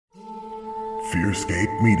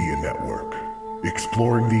Fearscape Media Network,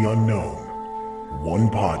 exploring the unknown, one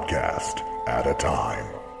podcast at a time.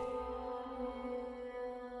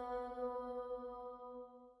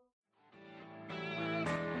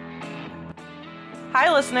 Hi,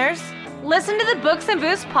 listeners. Listen to the Books and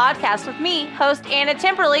Booths podcast with me, host Anna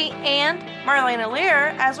Temperley, and Marlena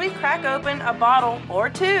Lear as we crack open a bottle or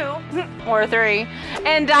two, or three,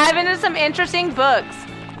 and dive into some interesting books.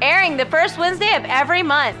 Airing the first Wednesday of every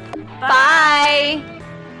month. Bye.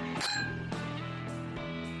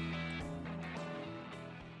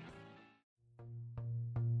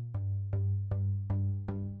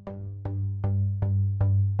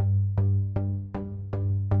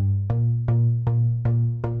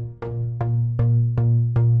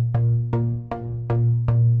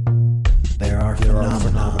 There are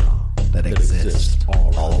phenomena that exist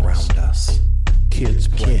all around us. Kids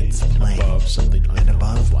playing, above something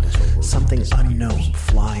unknown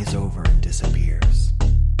flies over and disappears.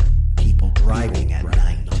 People driving at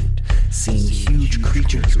night, seeing huge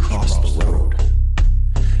creatures cross the road.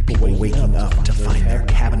 People waking up to find their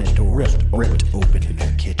cabinet doors ripped open in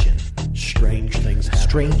their kitchen. Strange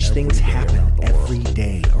things happen every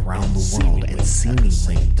day around the world and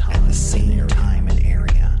seemingly at the same time and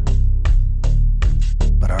area.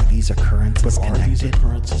 But are these occurrences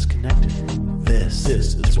connected? This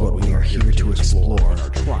is what we are here to explore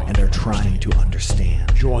and are trying to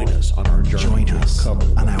understand. Join us on our journey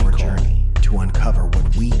to uncover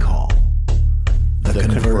what we call the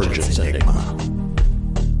Convergence Enigma.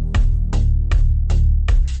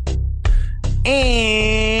 And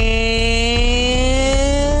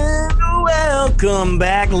welcome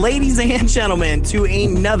back, ladies and gentlemen, to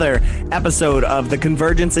another episode of the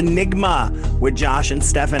Convergence Enigma with Josh and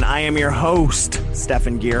Stefan. I am your host,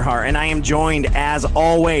 Stefan Gearhart, and I am joined, as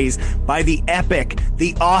always, by the epic,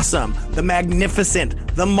 the awesome, the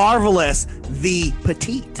magnificent, the marvelous, the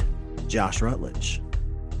petite Josh Rutledge.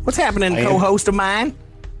 What's happening, co-host of mine?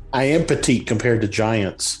 I am petite compared to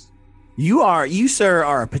giants. You, sir,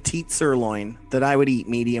 are a petite sirloin that I would eat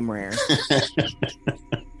medium rare.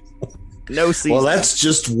 No seasoning. Well, that's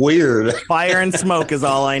just weird. Fire and smoke is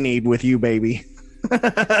all I need with you, baby.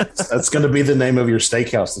 That's going to be the name of your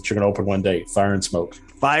steakhouse that you're going to open one day. Fire and Smoke.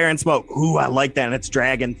 Fire and Smoke. Ooh, I like that. And it's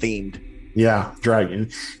dragon themed. Yeah, dragon.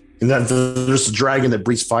 And then there's a dragon that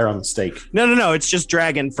breathes fire on the steak. No. It's just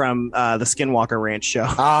dragon from the Skinwalker Ranch show.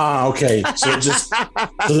 Ah, okay. So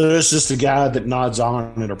there's just a guy that nods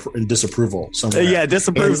on in disapproval somewhere. Yeah,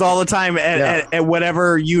 disapproves all the time at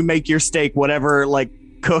whatever you make your steak, whatever like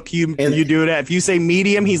cook you do it at. If you say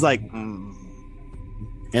medium, he's like, And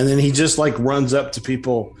then he just like runs up to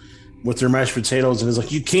people with their mashed potatoes and is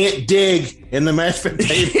like, you can't dig in the mashed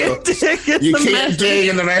potatoes. You can't dig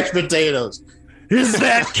in the mashed potatoes. Is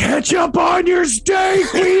that ketchup on your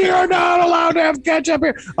steak? We are not allowed to have ketchup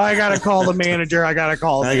here. I got to call the manager.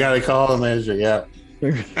 Yeah.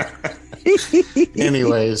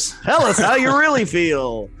 Anyways. Tell us how you really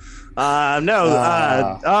feel. All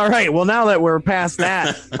right. Well, now that we're past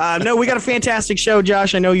that, we got a fantastic show,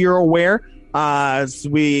 Josh. I know you're aware.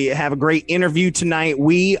 We have a great interview tonight.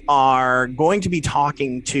 We are going to be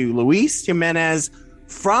talking to Luis Jimenez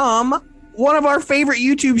from one of our favorite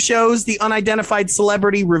YouTube shows, the Unidentified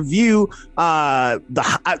Celebrity Review. Right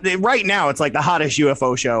now, it's like the hottest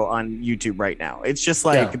UFO show on YouTube right now. It's just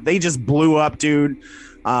like they just blew up, dude.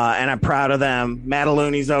 And I'm proud of them.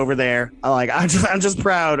 Mataluni's over there. I'm just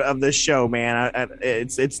proud of this show, man.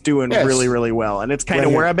 It's doing really, really well, and it's kind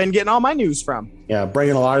of where I've been getting all my news from. Yeah,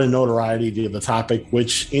 bringing a lot of notoriety to the topic,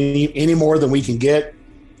 which any more than we can get,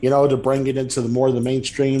 to bring it into the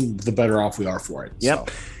mainstream, the better off we are for it. Yep.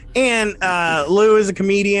 So. And Lou is a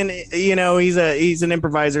comedian. He's an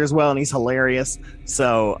improviser as well, and he's hilarious.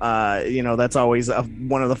 So that's always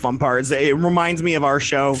one of the fun parts. It reminds me of our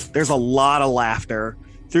show. There's a lot of laughter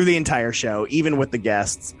through the entire show, even with the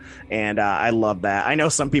guests, and I love that. I know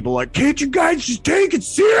some people are like, can't you guys just take it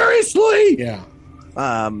seriously? Yeah.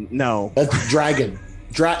 No, that's Dragon.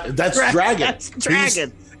 That's Dragon. That's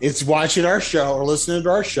Dragon. It's watching our show or listening to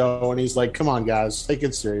our show, and he's like, come on, guys, take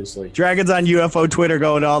it seriously. Dragon's on UFO Twitter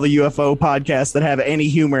going to all the UFO podcasts that have any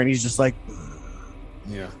humor, and he's just like,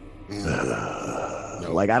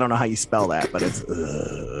 like, I don't know how you spell that, but it's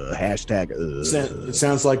hashtag. It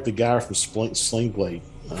sounds like the guy from Sling Blade.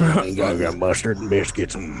 I got mustard and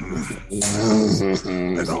biscuits. They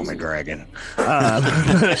call me Dragon.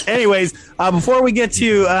 Anyways, before we get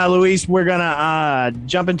to Luis, we're gonna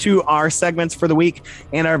jump into our segments for the week,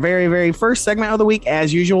 and our very, very first segment of the week,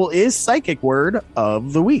 as usual, is Psychic Word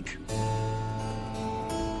of the Week.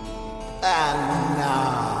 And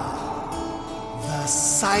now, the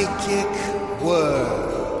Psychic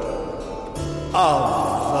Word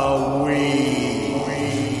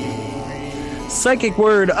psychic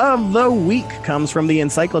word of the week comes from the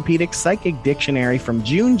Encyclopedic Psychic Dictionary from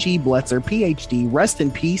June G. Bletzer, PhD. Rest in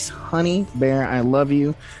peace, honey bear. I love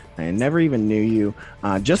you. I never even knew you.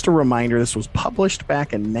 Just a reminder, this was published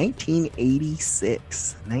back in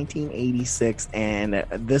 1986, and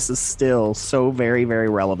this is still so very, very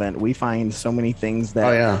relevant. We find so many things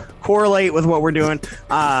that correlate with what we're doing.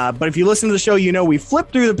 But if you listen to the show, you know we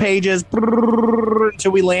flip through the pages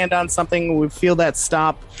until we land on something. We feel that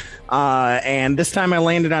stop. And this time I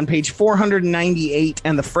landed on page 498,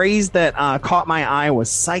 and the phrase that caught my eye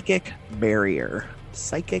was psychic barrier.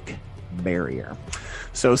 Psychic barrier.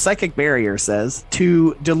 So psychic barrier says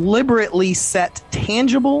to deliberately set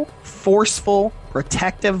tangible, forceful,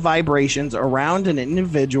 protective vibrations around an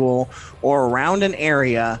individual or around an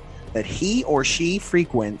area that he or she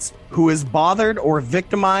frequents who is bothered or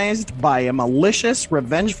victimized by a malicious,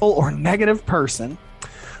 revengeful, or negative person.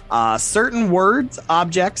 Certain words,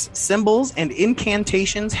 objects, symbols, and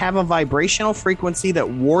incantations have a vibrational frequency that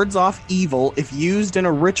wards off evil if used in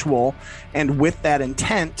a ritual and with that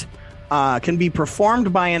intent. Can be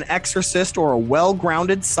performed by an exorcist or a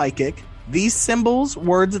well-grounded psychic. These symbols,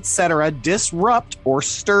 words, etc. disrupt or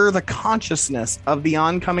stir the consciousness of the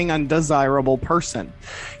oncoming undesirable person.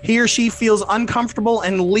 He or she feels uncomfortable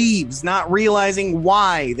and leaves, not realizing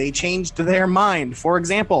why they changed their mind. For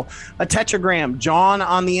example, a tetragram drawn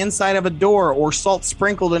on the inside of a door or salt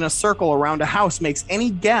sprinkled in a circle around a house makes any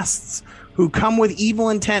guests who come with evil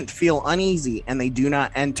intent feel uneasy and they do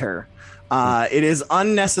not enter. It is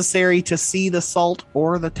unnecessary to see the salt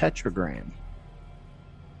or the tetragram.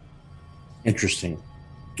 Interesting.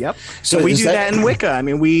 Yep. So we do that in Wicca. I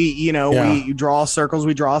mean, we draw circles,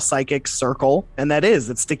 we draw a psychic circle, and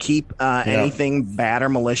it's to keep anything bad or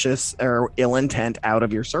malicious or ill intent out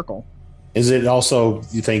of your circle. Is it also,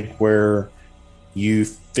 you think, where you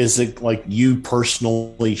you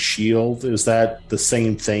personally shield? Is that the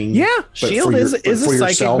same thing? Yeah, shield is a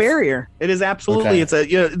psychic barrier. It is absolutely.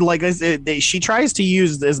 Okay. It's she tries to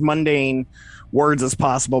use as mundane words as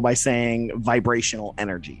possible by saying vibrational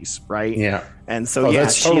energies, right? Yeah, and so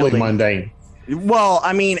that's totally mundane. Well,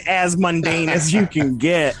 I mean, as mundane as you can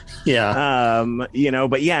get. Yeah.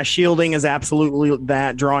 But yeah, shielding is absolutely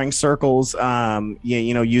that. Drawing circles,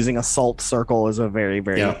 using a salt circle is a very,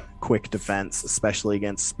 very quick defense, especially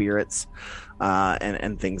against spirits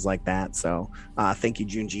and things like that. So thank you,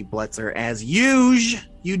 June G. Bletzer. As usual,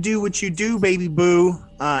 you do what you do, baby boo.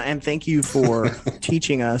 And thank you for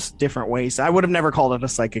teaching us different ways. I would have never called it a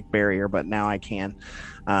psychic barrier, but now I can.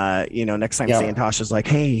 Next time Santasha's like,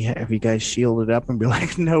 hey, have you guys shielded up? And be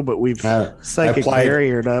like, no, but we've psychic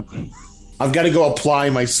barriered up. I've got to go apply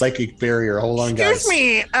my psychic barrier. Hold on, guys.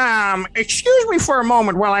 Excuse me for a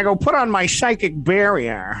moment while I go put on my psychic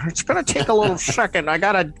barrier. It's going to take a little second. I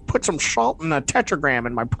got to put some salt and a tetragram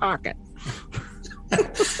in my pocket.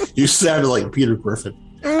 You sounded like Peter Griffin.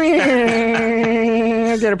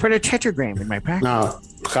 I got to put a tetragram in my pocket. No,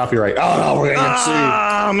 copyright. Oh, no, we're going to get sued.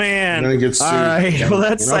 Oh, man. We're going to get sued. All right. Well,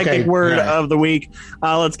 that's psychic word of the week.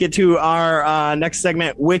 Let's get to our next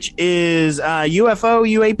segment, which is UFO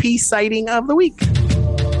UAP sighting of the week.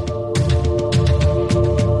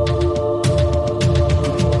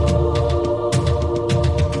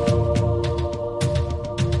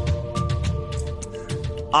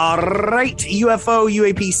 All right, UFO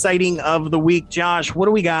UAP sighting of the week. Josh, what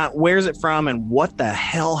do we got? Where's it from, and what the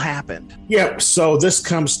hell happened? Yeah, so this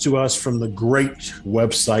comes to us from the great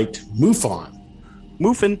website MUFON.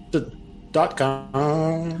 MUFON.com.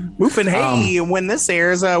 MUFON, hey, when this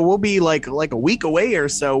airs, we'll be like a week away or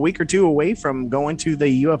so, a week or two away from going to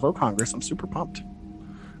the UFO Congress. I'm super pumped.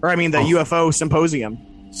 Or I mean the UFO Symposium.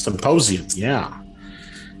 Symposium, yeah.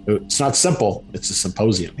 It's not simple. It's a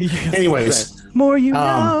symposium. Anyways. More you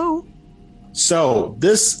know. So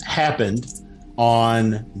this happened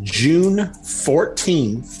on June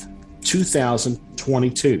 14th,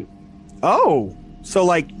 2022. Oh, so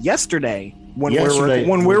like yesterday when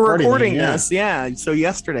we're recording this. Yeah, so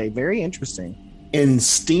yesterday. Very interesting. In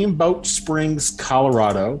Steamboat Springs,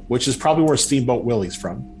 Colorado, which is probably where Steamboat Willie's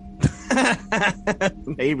from.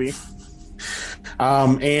 Maybe.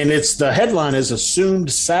 And it's the headline is assumed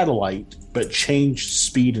satellite, but changed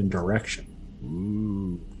speed and direction.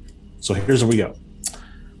 Ooh. So here's where we go.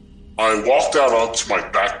 I walked out onto my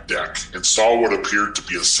back deck and saw what appeared to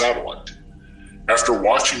be a satellite. After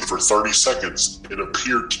watching for 30 seconds, it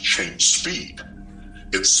appeared to change speed.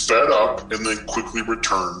 It sped up and then quickly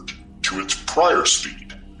returned to its prior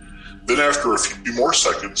speed. Then after a few more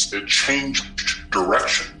seconds, it changed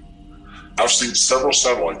direction. I've seen several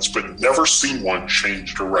satellites, but never seen one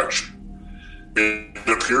change direction. It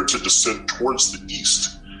appeared to descend towards the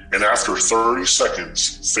east, and after 30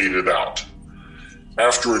 seconds, faded out.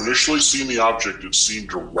 After initially seeing the object, it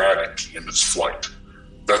seemed erratic in its flight.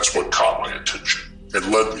 That's what caught my attention and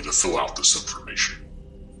led me to fill out this information.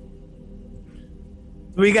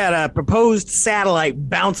 We got a proposed satellite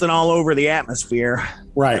bouncing all over the atmosphere.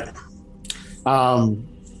 Right.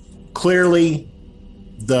 Clearly,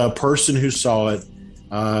 the person who saw it,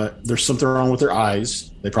 there's something wrong with their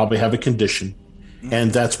eyes. They probably have a condition,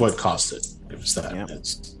 and that's what caused it. It was that. Yep.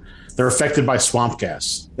 They're affected by swamp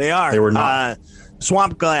gas. They are. They were not.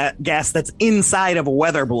 Swamp gas that's inside of a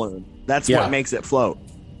weather balloon. That's what makes it float.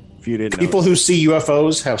 If you didn't know. People who see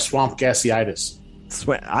UFOs have swamp gasseitis.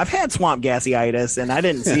 I've had swamp gasseitis, and I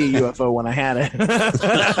didn't see a UFO when I had it.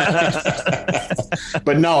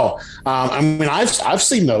 But no, I mean, I've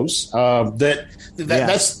seen those.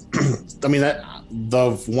 That's, I mean, that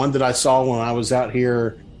the one that I saw when I was out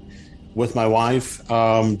here with my wife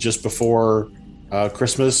just before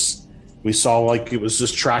Christmas, we saw like it was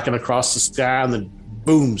just tracking across the sky, and then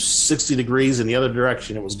boom, 60 degrees in the other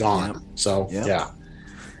direction, it was gone. Yep. So yeah.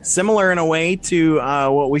 Similar in a way to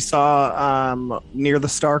what we saw near the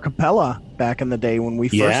Star Capella back in the day when we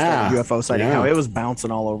first started UFO sighting. How it was bouncing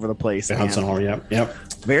all over the place. Bouncing all, yep.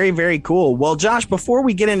 Very, very cool. Well, Josh, before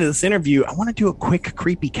we get into this interview, I want to do a quick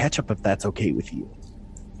creepy catch-up if that's okay with you.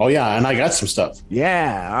 Oh, yeah, and I got some stuff.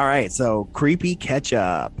 Yeah, all right. So, creepy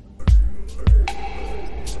catch-up.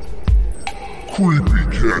 Creepy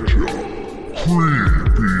catch-up.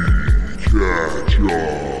 Creepy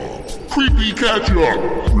catch-up. Creepy catch-up.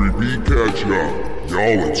 Creepy catch-up.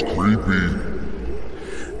 Y'all, it's creepy.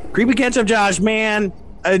 Creepy catch-up, Josh, man.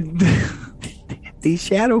 These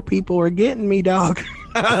shadow people are getting me, dog.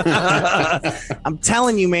 I'm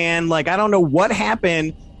telling you, man. Like, I don't know what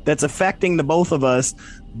happened that's affecting the both of us,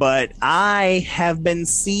 but I have been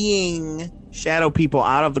seeing shadow people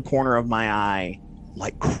out of the corner of my eye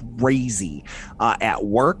like crazy. At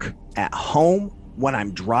work, at home, when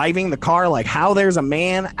I'm driving the car, like how there's a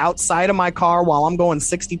man outside of my car while I'm going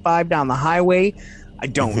 65 down the highway. I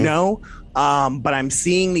don't know. But I'm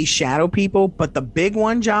seeing these shadow people. But the big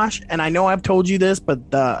one, Josh, and I know I've told you this, but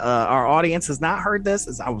our audience has not heard this,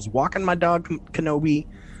 is I was walking my dog Kenobi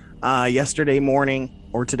yesterday morning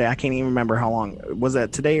or today. I can't even remember how long. Was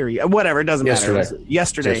that today or whatever? It doesn't matter.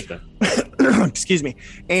 Yesterday. Excuse me.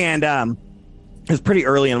 And it was pretty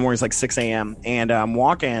early in the morning. It's like 6 a.m. And I'm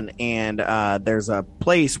walking, and there's a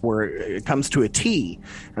place where it comes to a T,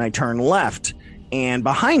 and I turn left. And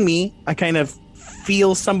behind me, I kind of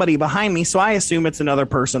feel somebody behind me, so I assume it's another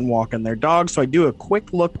person walking their dog. So I do a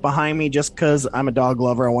quick look behind me just because I'm a dog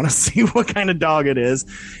lover. I want to see what kind of dog it is.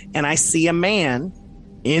 And I see a man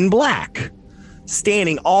in black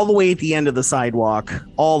standing all the way at the end of the sidewalk,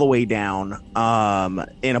 all the way down,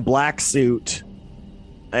 in a black suit.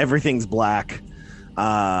 Everything's black.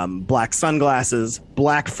 Black sunglasses,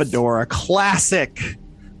 black fedora, classic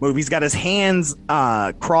movie. He's got his hands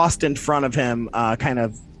crossed in front of him, kind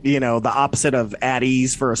of, the opposite of at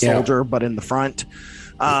ease for a soldier, but in the front,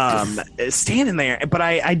 standing there. But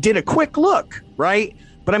I did a quick look, right?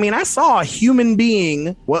 But I mean, I saw a human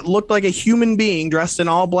being, what looked like a human being dressed in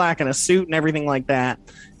all black in a suit and everything like that.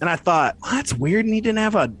 And I thought, well, that's weird. And he didn't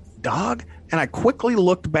have a dog. And I quickly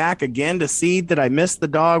looked back again to see that I missed the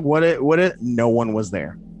dog. No one was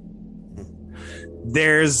there.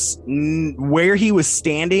 There's where he was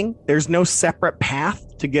standing. There's no separate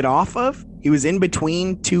path to get off of. He was in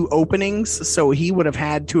between two openings. So he would have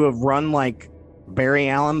had to have run like Barry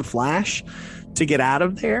Allen, the Flash, to get out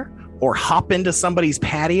of there or hop into somebody's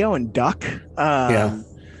patio and duck. But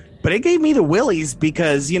it gave me the willies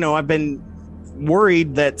because, I've been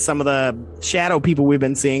worried that some of the shadow people we've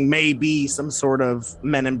been seeing may be some sort of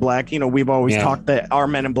Men in Black. We've always talked that our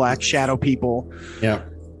Men in Black shadow people. Yeah.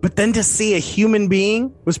 But then to see a human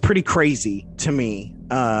being was pretty crazy to me,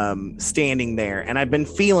 standing there. And I've been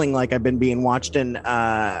feeling like I've been being watched. And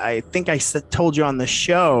I think I told you on the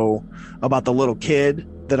show about the little kid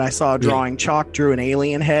that I saw drawing chalk, drew an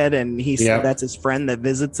alien head. And he said that's his friend that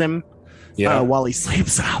visits him while he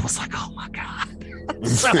sleeps. And I was like, oh, my God.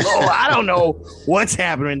 So I don't know what's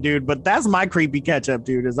happening, dude, but that's my creepy catch up,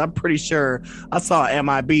 dude, is I'm pretty sure I saw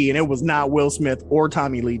MIB and it was not Will Smith or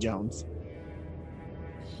Tommy Lee Jones.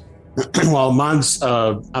 Well, mine's,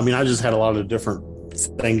 I just had a lot of different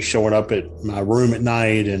things showing up at my room at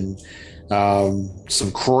night and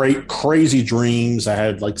some crazy dreams. I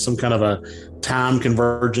had like some kind of a time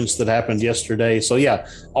convergence that happened yesterday. So yeah,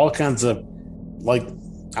 all kinds of like,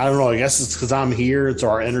 I don't know. I guess it's because I'm here, so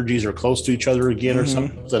our energies are close to each other again, or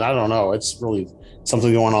something. I don't know. It's really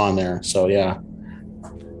something going on there. So yeah,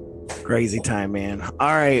 crazy time, man. All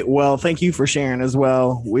right. Well, thank you for sharing as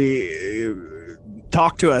well. We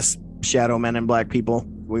talk to us, shadow Men in Black people.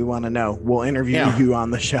 We want to know. We'll interview Yeah. you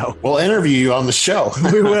on the show. We'll interview you on the show.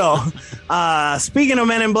 We will. Speaking of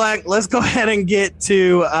Men in Black, let's go ahead and get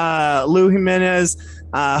to Lou Jimenez,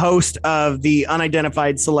 host of the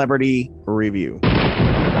Unidentified Celebrity Review.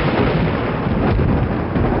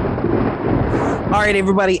 All right,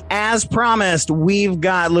 everybody. As promised, we've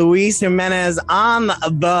got Luis Jimenez on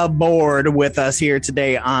the board with us here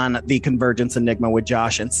today on the Convergence Enigma with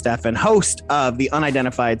Josh and Stefan, host of the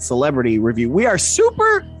Unidentified Celebrity Review. We are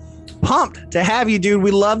super pumped to have you, dude.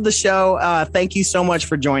 We love the show. Thank you so much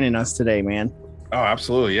for joining us today, man. Oh,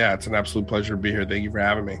 absolutely. Yeah, it's an absolute pleasure to be here. Thank you for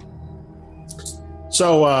having me.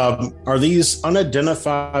 So, are these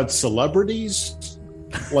unidentified celebrities?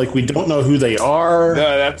 Like, we don't know who they are?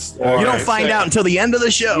 No, that's You don't find out until the end of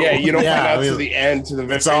the show. Yeah, you don't Yeah, find out I mean, to the end, to the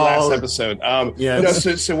very it's all- last episode. Yeah, No,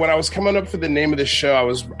 it's- so when I was coming up for the name of the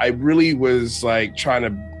show, I really was like trying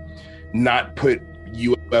to not put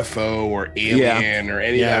UFO or alien or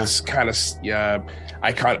any Yeah. of that kind of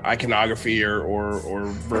iconography or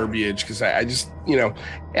verbiage, because I just,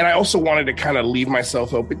 and I also wanted to kind of leave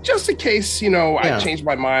myself open just in case, Yeah. I changed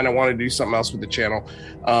my mind. I want to do something else with the channel.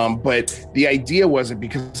 But the idea wasn't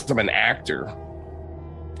because I'm an actor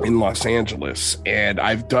in Los Angeles and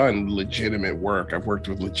I've done legitimate work. I've worked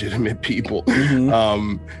with legitimate people.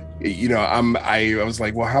 Mhm. I was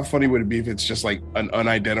like, well, how funny would it be if it's just like an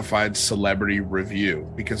unidentified celebrity review?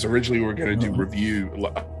 Because originally we were going to do review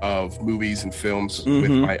of movies and films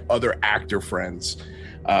with my other actor friends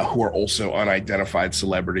who are also unidentified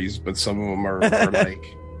celebrities, but some of them are like,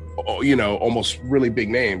 almost really big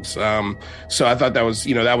names. So I thought that was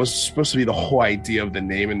supposed to be the whole idea of the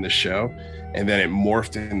name in the show. And then it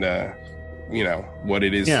morphed into, what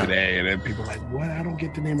it is today. And then people are like, what? I don't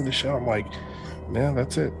get the name of the show. I'm like, yeah,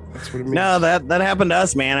 that's it. That's what it means. No, that happened to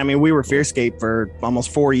us, man. I mean, we were Fearscape for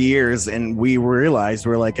almost 4 years, and we realized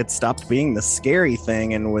it stopped being the scary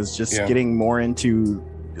thing and was just getting more into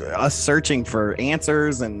us searching for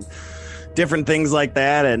answers and different things like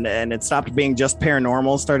that. And it stopped being just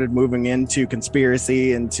paranormal, started moving into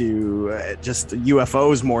conspiracy, into just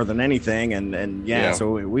UFOs more than anything. And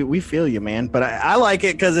so we feel you, man. But I like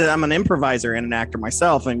it because I'm an improviser and an actor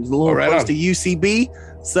myself, and a little close to UCB.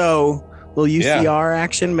 So little UCR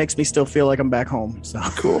action makes me still feel like I'm back home. So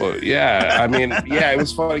cool. Yeah. I mean, it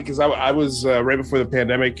was funny because I was right before the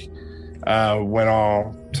pandemic went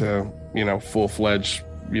all to, full-fledged,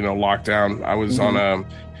 lockdown. I was on a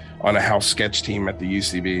house sketch team at the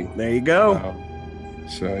UCB. There you go.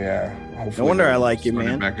 So yeah. No wonder I like you,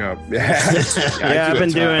 man. Back up. I've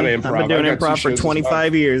been doing improv for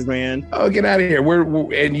 25 years, man. Oh, get out of here.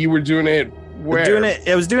 And you were doing it where?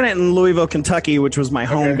 I was doing it in Louisville, Kentucky, which was my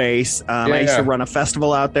home base. I used to run a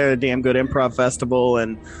festival out there, a damn good improv festival,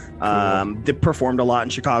 and performed a lot in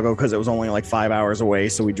Chicago because it was only like 5 hours away.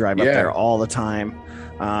 So we drive up there all the time.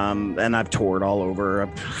 And I've toured all over.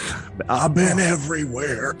 I've been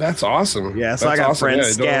everywhere. That's awesome. Yeah, so I got friends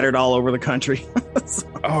scattered all over the country.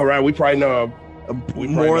 All right, we probably know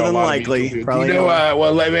more than likely. Probably do you know?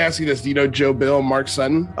 Well, let me ask you this: do you know Joe Bill, Mark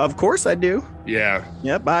Sutton? Of course, I do. Yeah.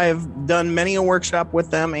 Yep, I've done many a workshop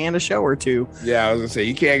with them and a show or two. Yeah, I was gonna say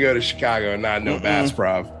you can't go to Chicago and not know Bass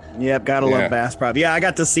Prov. Yep, gotta love Bass Prov. Yeah, I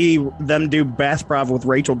got to see them do Bass Prov with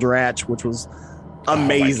Rachel Dratch, which was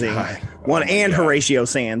amazing. And Horatio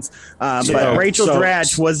Sands. But Rachel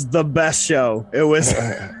Dratch was the best show. It was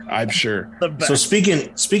I'm sure. The best. So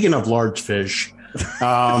speaking of large fish,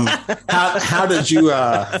 how did you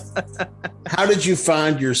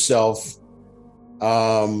find yourself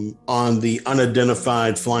on the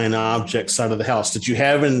unidentified flying object side of the house? Did you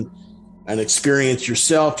have an experience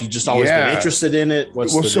yourself? You just always been interested in it?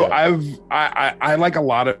 I like a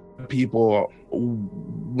lot of people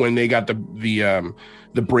when they got the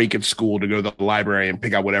break at school to go to the library and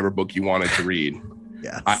pick out whatever book you wanted to read.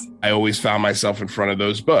 Yes. I always found myself in front of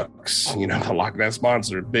those books, the Loch Ness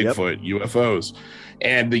Monster, Bigfoot, UFOs.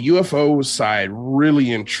 And the UFO side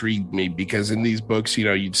really intrigued me because in these books,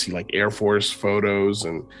 you'd see like Air Force photos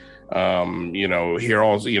and, hear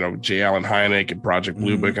all, J. Allen Hynek and Project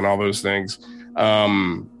Blue Book and all those things.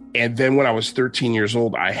 And then when I was 13 years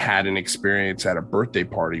old, I had an experience at a birthday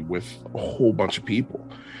party with a whole bunch of people.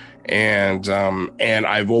 And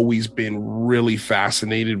I've always been really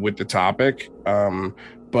fascinated with the topic.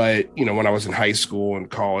 But, when I was in high school and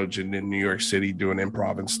college and in New York City doing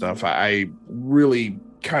improv and stuff, I really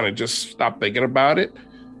kind of just stopped thinking about it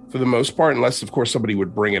for the most part, unless, of course, somebody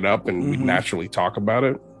would bring it up and we'd naturally talk about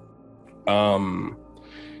it. And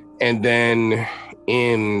then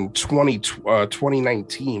in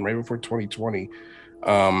 2019, right before 2020,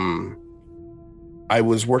 I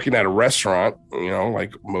was working at a restaurant,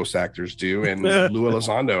 like most actors do, and Lou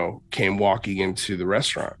Elizondo came walking into the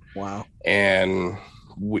restaurant. Wow. And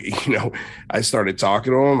I started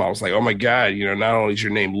talking to him. I was like, oh my God, not only is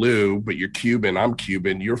your name Lou, but you're Cuban. I'm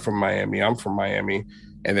Cuban. You're from Miami. I'm from Miami.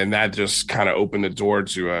 And then that just kind of opened the door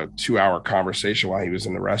to a 2-hour conversation while he was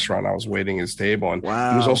in the restaurant. I was waiting his table. And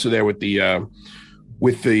wow. He was also there with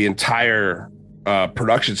the entire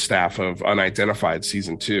production staff of Unidentified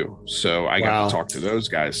season 2. So I got to talk to those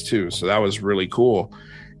guys too. So that was really cool.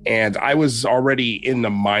 And I was already in the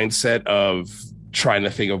mindset of trying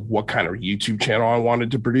to think of what kind of YouTube channel I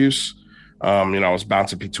wanted to produce. I was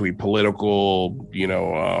bouncing between political,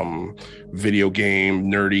 video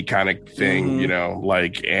game, nerdy kind of thing, and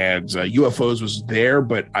UFOs was there,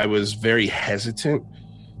 but I was very hesitant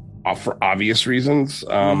for obvious reasons.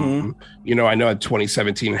 I know that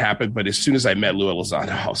 2017 happened, but as soon as I met Lou Elizondo,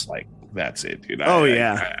 I was like, that's it, dude.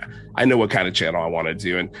 I know what kind of channel I want to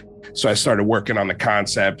do. And so I started working on the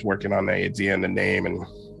concept, working on the idea and the name, and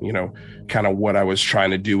kind of what I was trying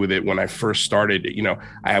to do with it when I first started.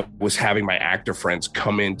 I was having my actor friends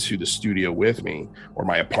come into the studio with me or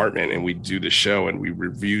my apartment, and we'd do the show and we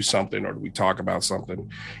review something or we talk about something.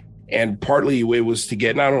 And partly it was to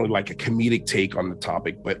get not only like a comedic take on the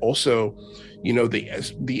topic, but also,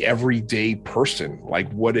 the everyday person.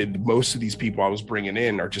 Like most of these people I was bringing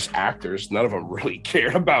in are just actors. None of them really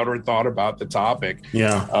cared about or thought about the topic.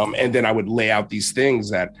 Yeah. And then I would lay out these things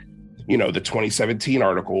that, the 2017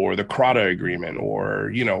 article or the CRADA agreement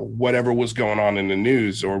or, whatever was going on in the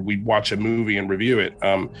news, or we'd watch a movie and review it.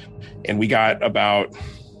 And we got about,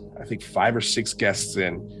 I think 5 or 6 guests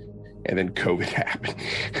in. And then COVID happened.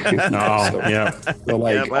 So all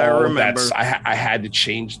of that, I had to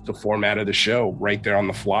change the format of the show right there on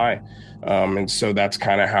the fly. And so that's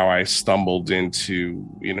kind of how I stumbled into,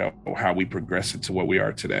 how we progressed into what we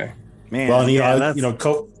are today. Man, well,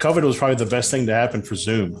 COVID was probably the best thing to happen for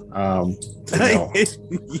Zoom. Yeah,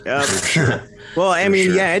 for sure. Well,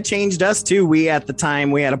 it changed us too. At the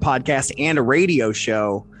time, we had a podcast and a radio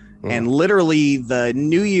show. And literally the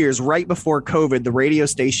New Year's right before COVID, the radio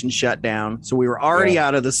station shut down. So we were already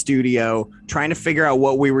out of the studio trying to figure out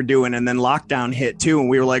what we were doing. And then lockdown hit too. And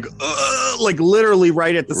we were like literally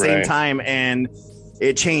right at the same time. And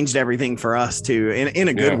it changed everything for us too, in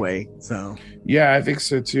a good way. So, yeah, I think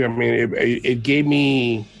so too. I mean, it gave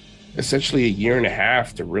me essentially 1.5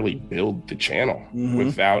 years to really build the channel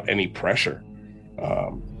without any pressure,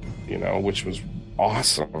 which was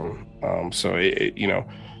awesome. So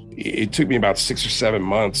it took me about 6 or 7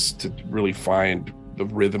 months to really find the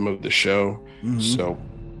rhythm of the show. So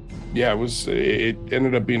yeah, it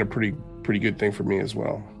ended up being a pretty good thing for me as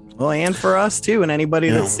well. Well, and for us too, and anybody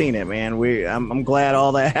that's seen it, man. I'm glad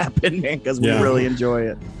all that happened, man, because we really enjoy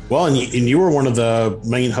it. Well, and you were one of the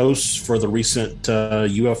main hosts for the recent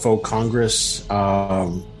UFO Congress.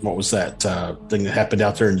 What was that thing that happened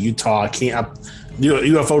out there in Utah?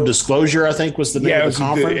 UFO Disclosure, I think, was the name of the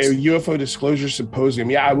conference. UFO Disclosure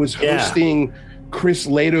Symposium. Yeah, I was hosting Chris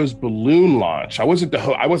Leto's balloon launch. I wasn't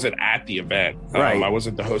at the event. Right. I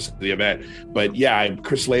wasn't the host of the event. But yeah,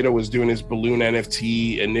 Chris Leto was doing his balloon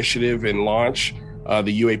NFT initiative and launch,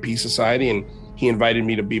 the UAP Society, and he invited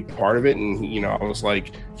me to be part of it. And, I was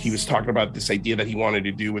like, he was talking about this idea that he wanted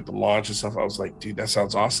to do with the launch and stuff. I was like, dude, that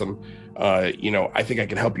sounds awesome. I think I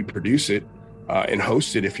can help you produce it. And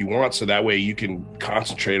host it if you want, so that way you can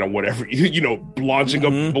concentrate on whatever launching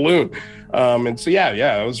a balloon. And so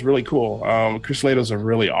it was really cool. Chris Leto's a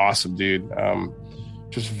really awesome dude.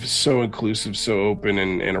 Just so inclusive, so open,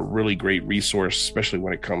 and a really great resource, especially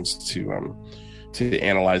when it comes to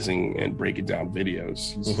analyzing and breaking down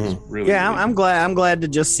videos. It's really I'm glad to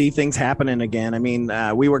just see things happening again. I mean,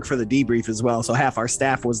 we work for the Debrief as well, so half our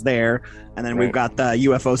staff was there, and then we've got the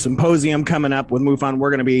UFO Symposium coming up with MUFON. We're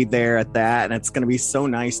going to be there at that, and it's going to be so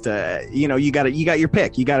nice to, you got your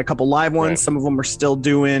pick. You got a couple live ones. Some of them are still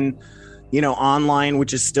doing, online,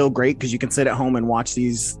 which is still great because you can sit at home and watch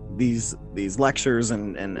these lectures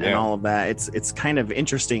and all of that. It's kind of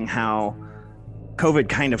interesting how COVID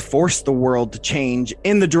kind of forced the world to change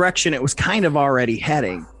in the direction it was kind of already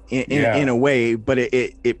heading in a way, but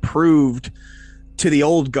it proved to the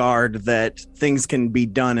old guard that things can be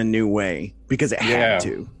done a new way because it had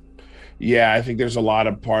to. Yeah, I think there's a lot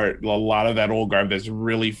of that old guard that's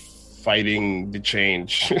really fighting the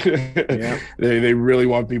change. They really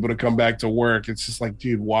want people to come back to work. It's just like,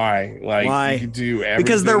 dude, why? Why? You can do everything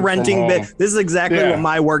because they're renting. This is exactly what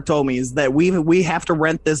my work told me, is that we have to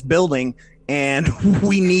rent this building and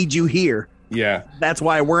we need you here. Yeah. That's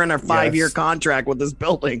why we're in a 5-year contract with this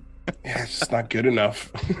building. Yeah, it's just not good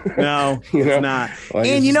enough. No, You know? it's not. Like,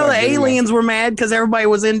 And it's you just know, not the good enough. aliens were mad because everybody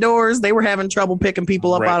was indoors. They were having trouble picking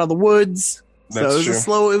people up Right. out of the woods. So That's it was true. a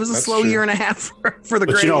slow. It was a That's slow true. year and a half for the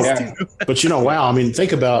But you Greys know- too. But wow, I mean,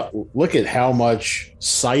 look at how much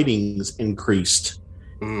sightings increased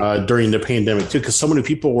during the pandemic too, because so many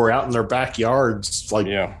people were out in their backyards, like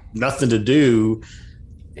Yeah. nothing to do.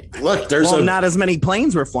 Look, there's Not as many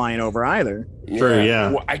planes were flying over either. True,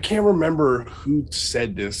 yeah. Well, I can't remember who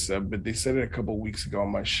said this, but they said it a couple of weeks ago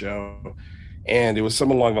on my show, and it was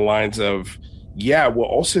something along the lines of, "Yeah, well,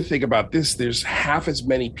 also think about this: there's half as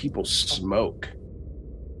many people smoke."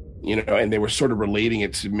 You know, and they were sort of relating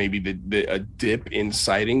it to maybe a dip in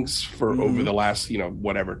sightings for over the last,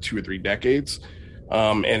 whatever, 2 or 3 decades.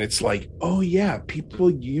 And it's like, oh yeah, people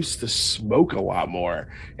used to smoke a lot more,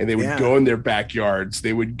 and they would go in their backyards.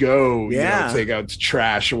 They would go, take out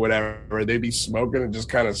trash or whatever. They'd be smoking and just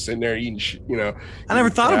kind of sitting there eating, I never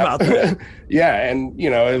thought about that. Yeah, and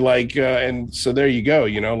and so there you go.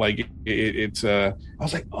 It's. I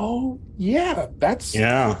was like, oh yeah, that's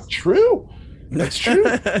true. That's true.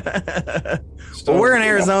 Well, we're in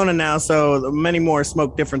Arizona now, so many more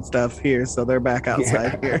smoke different stuff here. So they're back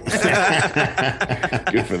outside here.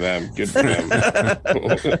 Good for them. Good for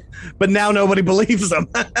them. But now nobody believes them.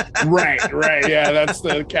 Right. Yeah, that's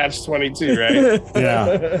the catch-22, right?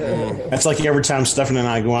 Yeah. That's like every time Stefan and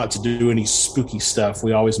I go out to do any spooky stuff,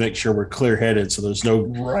 we always make sure we're clear-headed. So there's no,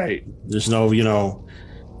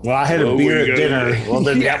 well, I had a beer at dinner. Well,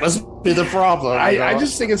 then that must be the problem. I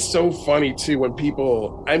just think it's so funny, too, when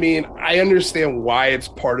people, I understand why it's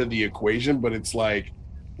part of the equation, but it's like,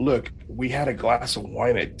 look, we had a glass of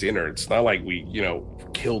wine at dinner. It's not like we,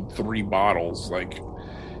 killed 3 bottles. Like,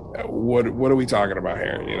 what are we talking about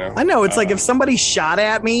here, I know. It's like if somebody shot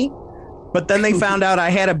at me, but then they found out I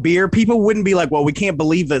had a beer, people wouldn't be like, well, we can't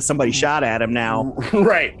believe that somebody shot at him now.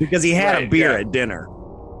 Right. Because he had a beer at dinner.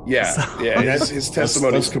 Yeah, his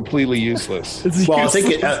testimony is completely useless. Well, I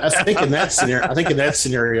think in that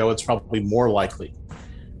scenario, it's probably more likely.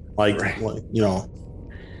 It's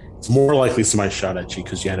more likely somebody shot at you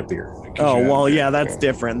because you had a beer. Oh well, yeah, that's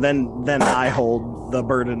different. Then I hold the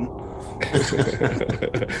burden.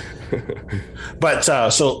 But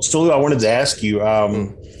so Lou, I wanted to ask you,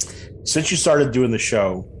 since you started doing the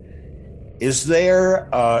show, is there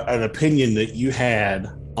an opinion that you had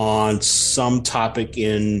on some topic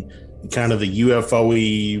in kind of the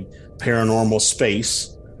UFO-y paranormal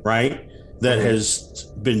space, right? That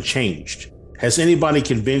has been changed. Has anybody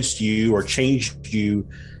convinced you or changed you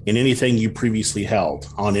in anything you previously held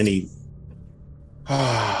on any?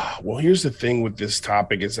 Well, here's the thing with this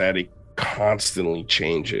topic is that it constantly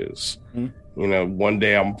changes. One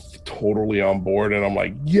day I'm totally on board and I'm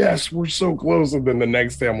like, yes, we're so close. And then the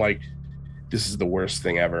next day I'm like, this is the worst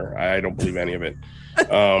thing ever. I don't believe any of it.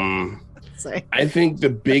 I think the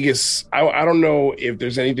biggest, I don't know if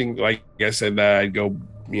there's anything, like I said, that I'd go,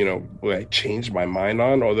 I changed my mind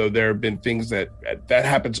on, although there have been things that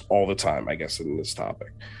happens all the time, I guess, in this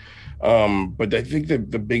topic. But I think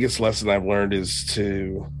that the biggest lesson I've learned is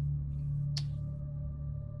to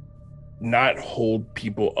not hold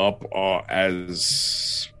people up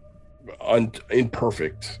as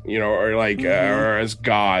imperfect, or like, or as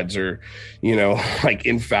gods, or, like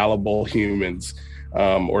infallible humans.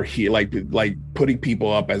 Or like putting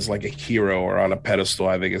people up as like a hero or on a pedestal,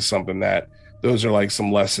 I think is something that those are like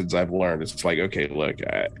some lessons I've learned. It's like, okay, look,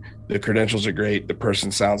 the credentials are great. The person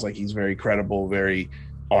sounds like he's very credible, very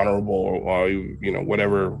honorable, or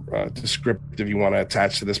whatever descriptive you want to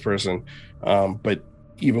attach to this person. But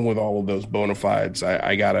even with all of those bona fides,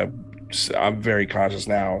 I'm very conscious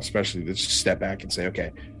now, especially to just step back and say,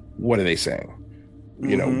 okay, what are they saying?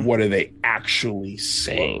 What are they actually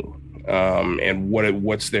saying? And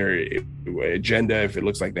what's their agenda, if it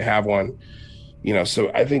looks like they have one,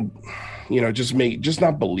 so I think, just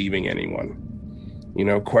not believing anyone,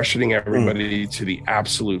 questioning everybody to the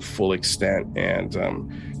absolute full extent.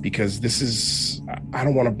 And, because this is, I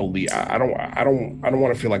don't want to believe, I don't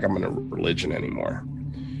want to feel like I'm in a religion anymore,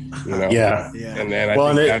 Yeah. And then I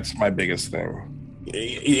think that's my biggest thing.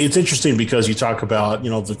 It's interesting because you talk about,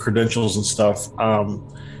 the credentials and stuff.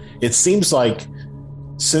 It seems like,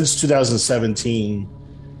 since 2017,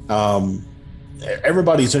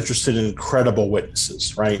 everybody's interested in credible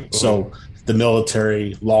witnesses, right? Mm-hmm. So the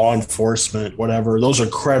military, law enforcement, whatever, those are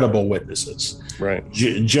credible witnesses. Right.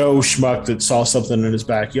 Joe Schmuck that saw something in his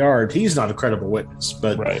backyard, he's not a credible witness,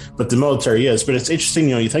 but the military is. But it's interesting,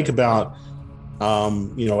 you think about,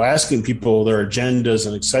 asking people their agendas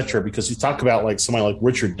and et cetera, because you talk about like somebody like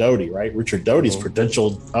Richard Doty, right? Richard Doty's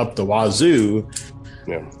credentialed up the wazoo.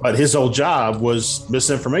 But his whole job was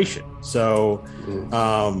misinformation. So,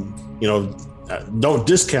 don't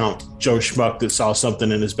discount Joe Schmuck that saw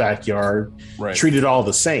something in his backyard. Right. Treat it all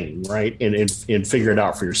the same, right? And figure it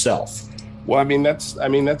out for yourself. Well, I mean, that's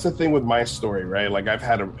the thing with my story, right? Like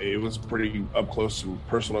it was pretty up close and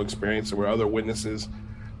personal experience. There were other witnesses,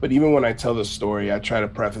 but even when I tell the story, I try to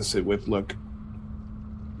preface it with, look,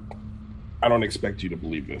 I don't expect you to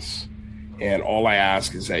believe this. And all I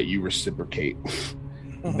ask is that you reciprocate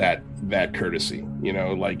that courtesy,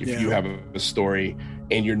 like if you have a story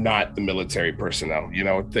and you're not the military personnel,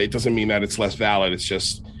 it doesn't mean that it's less valid. It's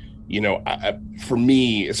just, for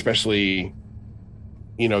me, especially,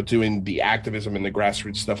 doing the activism and the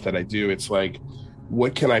grassroots stuff that I do, it's like,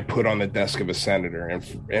 what can I put on the desk of a senator?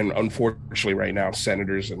 And unfortunately right now,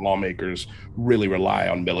 senators and lawmakers really rely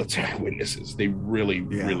on military witnesses. They really,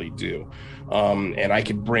 really do. And I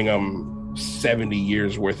could bring them 70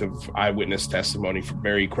 years worth of eyewitness testimony from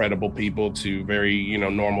very credible people to very,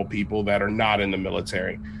 normal people that are not in the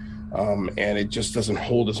military. And it just doesn't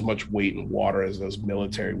hold as much weight and water as those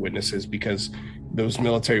military witnesses, because those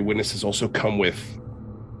military witnesses also come with,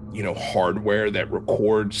 hardware that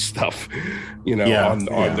records stuff, on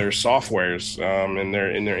their softwares, and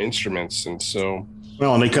their instruments. And so,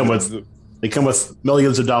 and they come with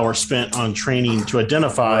millions of dollars spent on training to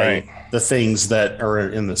identify the things that are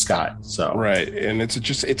in the sky. So right, and it's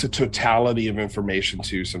a totality of information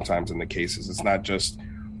too. Sometimes in the cases, it's not just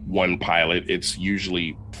one pilot; it's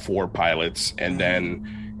usually 4 pilots, and then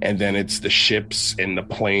it's the ships and the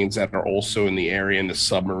planes that are also in the area, and the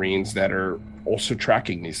submarines that are also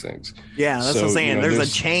tracking these things. Yeah, that's what I'm saying. There's a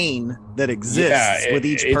chain that exists with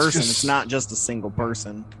each person. It's not just a single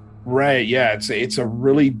person. Right. Yeah. It's a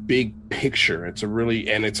really big picture. It's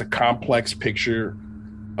a complex picture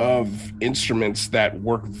of instruments that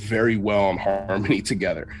work very well in harmony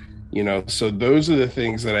together. So those are the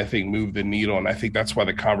things that I think move the needle, and I think that's why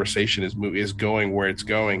the conversation is going where it's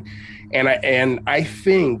going. And I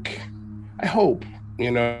hope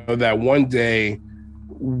that one day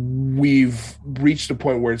we've reached a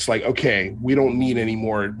point where it's like, okay, we don't need any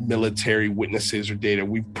more military witnesses or data.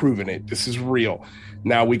 We've proven it. This is real.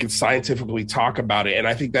 Now we can scientifically talk about it. And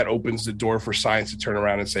I think that opens the door for science to turn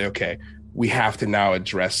around and say, okay, we have to now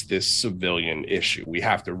address this civilian issue. We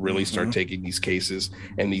have to really start taking these cases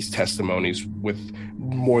and these testimonies with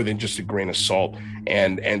more than just a grain of salt,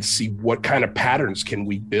 and see what kind of patterns can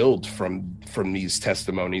we build from these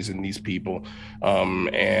testimonies and these people,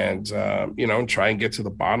 and try and get to the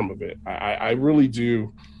bottom of it. I really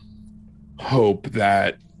do hope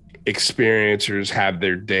that experiencers have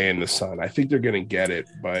their day in the sun. I think they're going to get it,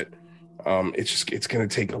 but it's going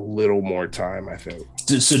to take a little more time, I think.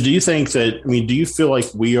 So do you think that, do you feel like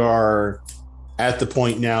we are at the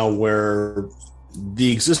point now where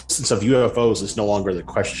the existence of UFOs is no longer the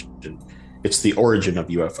question? It's the origin of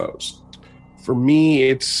UFOs. For me,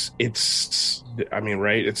 it's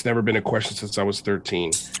right. It's never been a question since I was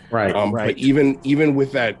 13. Right. But even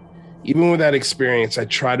with that experience, I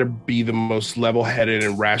try to be the most level-headed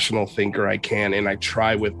and rational thinker I can. And I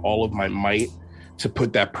try with all of my might to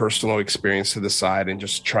put that personal experience to the side and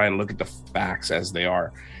just try and look at the facts as they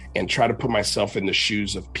are, and try to put myself in the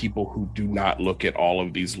shoes of people who do not look at all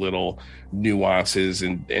of these little nuances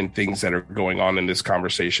and things that are going on in this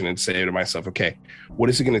conversation, and say to myself, okay, what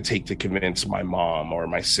is it going to take to convince my mom or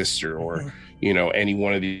my sister or, any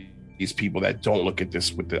one of these people that don't look at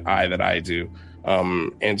this with the eye that I do?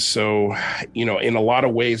 And so, in a lot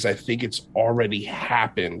of ways, I think it's already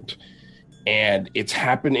happened. And it's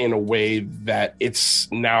happened in a way that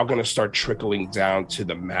it's now going to start trickling down to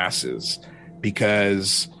the masses,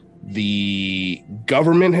 because the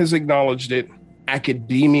government has acknowledged it,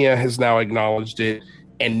 academia has now acknowledged it,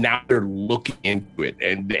 and now they're looking into it.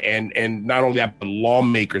 And not only that, but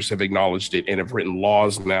lawmakers have acknowledged it and have written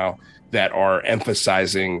laws now that are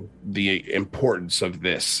emphasizing the importance of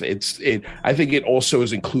this. I think it also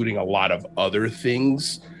is including a lot of other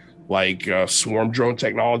things, like swarm drone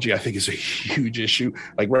technology. I think is a huge issue.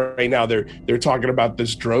 Like right now, they're talking about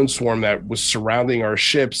this drone swarm that was surrounding our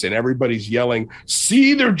ships, and everybody's yelling,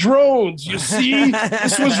 "See, they're drones! You see,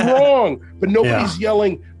 this was wrong." But nobody's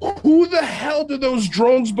yelling, "Who the hell do those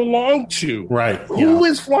drones belong to?" Right. Who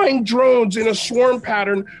is flying drones in a swarm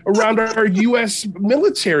pattern around our U.S.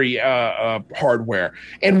 military hardware?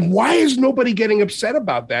 And why is nobody getting upset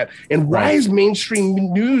about that? And why is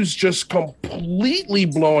mainstream news just completely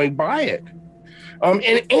blowing by it?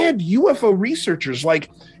 And UFO researchers, like,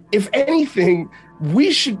 if anything,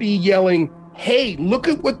 we should be yelling, hey, look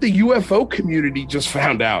at what the UFO community just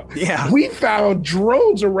found out. Yeah. We found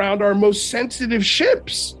drones around our most sensitive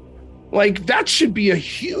ships. Like that should be a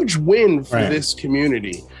huge win for this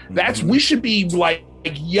community. We should be like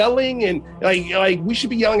yelling and like we should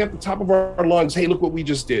be yelling at the top of our lungs, hey, look what we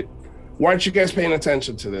just did. Why aren't you guys paying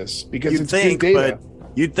attention to this? Because it's big data.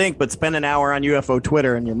 But spend an hour on UFO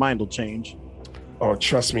Twitter and your mind will change. Oh,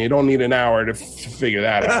 trust me, you don't need an hour to figure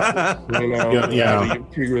that out. You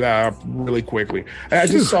figure that out really quickly. I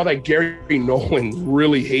just saw that Gary Nolan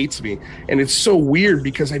really hates me. And it's so weird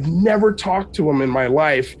because I've never talked to him in my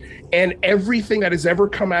life. And everything that has ever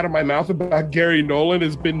come out of my mouth about Gary Nolan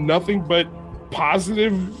has been nothing but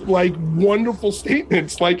positive, like wonderful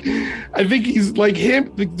statements. Like, I think he's like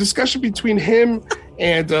him. The discussion between him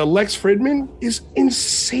and Lex Fridman is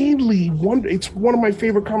insanely wonderful. It's one of my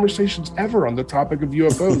favorite conversations ever on the topic of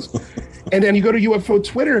UFOs. And then you go to UFO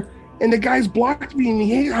Twitter and the guy's blocked me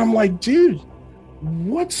and I'm like, dude,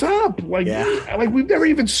 what's up? Like, like we've never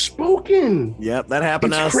even spoken. Yep, that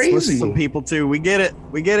happened to us crazy. With some people too. We get it.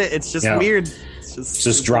 It's just weird. It's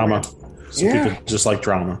just drama. Some people just like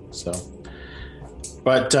drama. So,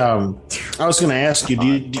 but I was going to ask you,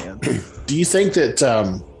 do you think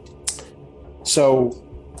that?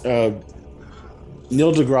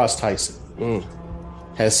 Neil deGrasse Tyson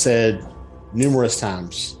has said numerous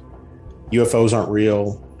times, UFOs aren't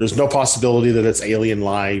real. There's no possibility that it's alien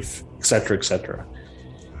life, et cetera, et cetera.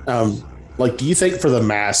 Like, do you think for the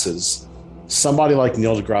masses, somebody like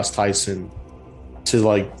Neil deGrasse Tyson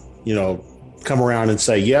to come around and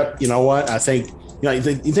say, yep, you know what? I think,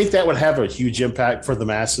 you think that would have a huge impact for the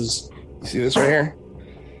masses? You see this right here?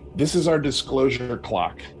 This is our disclosure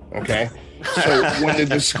clock. Okay. So when the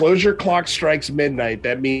disclosure clock strikes midnight,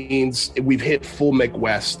 that means we've hit full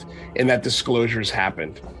McWest and that disclosure's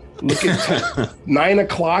happened. Look at 9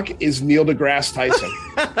 o'clock is Neil deGrasse Tyson.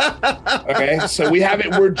 Okay. So we have it.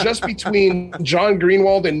 We're just between John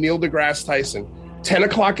Greenwald and Neil deGrasse Tyson. 10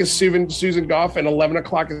 o'clock is Susan Goff and 11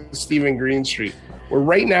 o'clock is Stephen Greenstreet. We're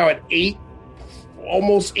right now at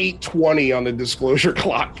almost 8:20 on the disclosure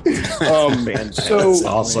clock. So that's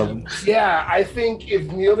awesome. Yeah, I think if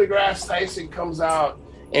Neil deGrasse Tyson comes out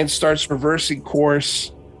and starts reversing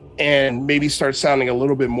course and maybe starts sounding a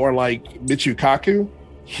little bit more like Michio Kaku,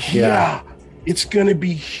 it's gonna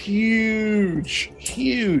be huge.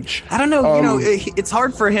 I don't know. It's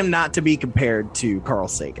hard for him not to be compared to Carl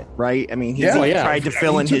Sagan, right? I mean, he tried to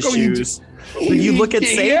fill in his shoes. You look at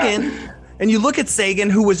Sagan. And you look at Sagan,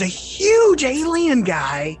 who was a huge alien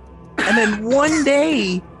guy, and then one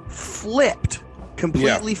day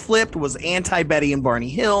completely flipped, was anti-Betty and Barney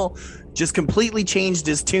Hill, just completely changed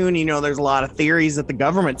his tune. There's a lot of theories that the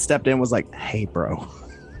government stepped in, was like, hey, bro,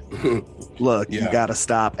 look, you got to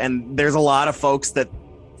stop. And there's a lot of folks that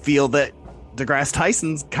feel that deGrasse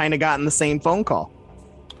Tyson's kind of gotten the same phone call.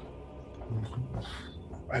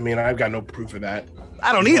 I mean, I've got no proof of that.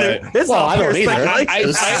 I don't either. I don't either.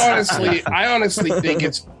 I honestly think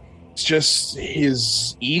it's just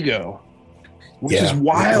his ego, which is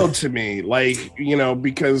wild to me. Like,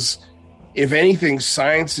 because if anything,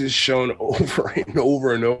 science has shown over and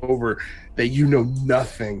over and over that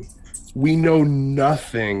nothing. We know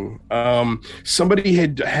nothing. Somebody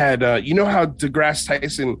had how deGrasse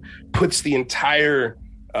Tyson puts the entire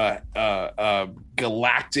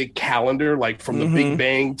galactic calendar, like from the Big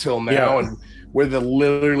Bang till now, and we're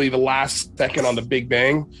literally the last second on the Big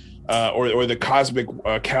Bang, or the cosmic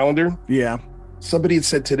calendar. Yeah. Somebody had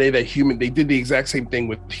said today that they did the exact same thing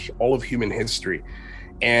with all of human history.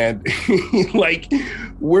 And like,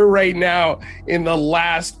 we're right now in the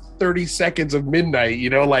last 30 seconds of midnight,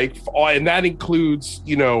 and that includes,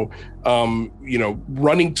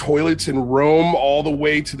 running toilets in Rome all the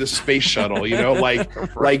way to the space shuttle,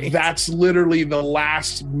 right. Like that's literally the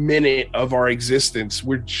last minute of our existence.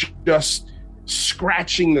 We're just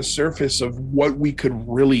scratching the surface of what we could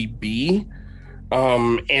really be.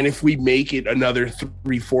 And if we make it another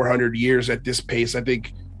 300-400 years at this pace, I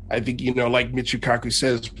think, like Michio Kaku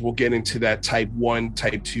says, we'll get into that type 1,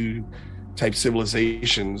 type 2 type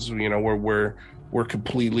civilizations, where we're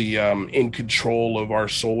completely in control of our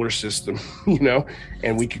solar system,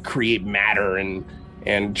 and we could create matter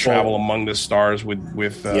and travel among the stars with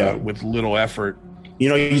little effort.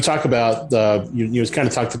 You talk about you kind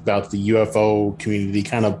of talked about the UFO community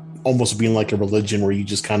kind of almost being like a religion where you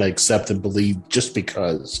just kind of accept and believe just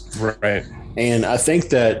because. Right. And I think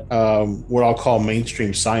that what I'll call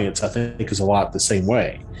mainstream science, I think, is a lot the same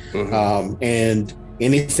way. And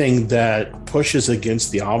anything that pushes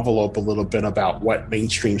against the envelope a little bit about what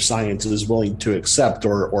mainstream science is willing to accept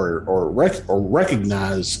or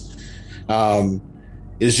recognize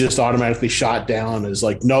is just automatically shot down as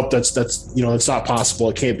like, nope, that's it's not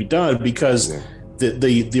possible. It can't be done, because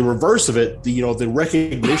the reverse of it, the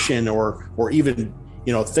recognition or even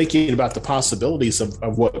thinking about the possibilities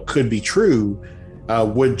of what could be true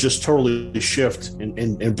would just totally shift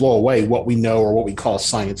and blow away what we know or what we call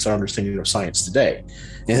science, our understanding of science today.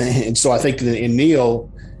 And so I think in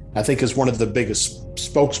Neil, I think is one of the biggest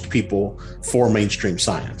spokespeople for mainstream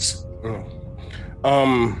science.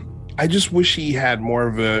 I just wish he had more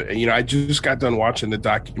of I just got done watching the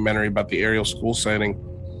documentary about the Ariel school sighting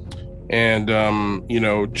and,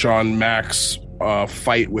 John Mack's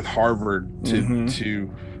fight with Harvard to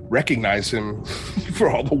recognize him for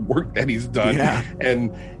all the work that he's done. Yeah.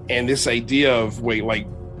 And this idea of, wait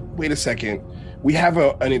a second, we have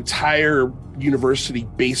an entire university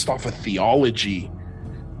based off of theology.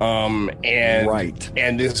 And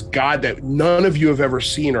this God that none of you have ever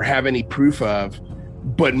seen or have any proof of,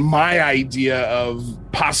 but my idea of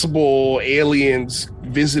possible aliens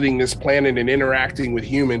visiting this planet and interacting with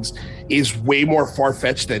humans is way more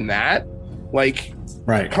far-fetched than that.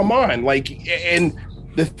 Come on. And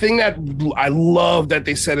the thing that I love that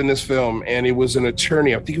they said in this film, and it was an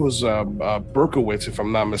attorney, I think it was Berkowitz, if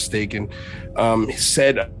I'm not mistaken,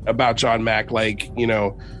 said about John Mack,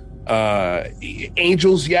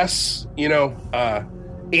 angels, yes,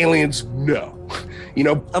 aliens, no,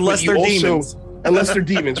 unless they're demons. Unless they're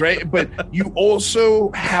demons, right? But you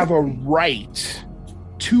also have a right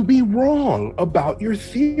to be wrong about your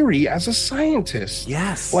theory as a scientist.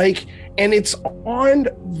 Yes. And it's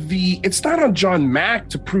not on John Mack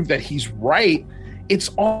to prove that he's right. It's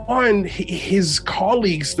on his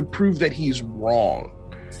colleagues to prove that he's wrong.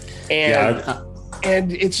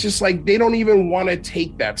 And it's just they don't even want to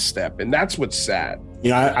take that step. And that's what's sad.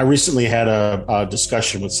 I recently had a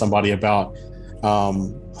discussion with somebody about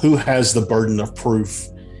who has the burden of proof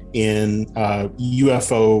in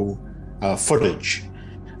UFO footage.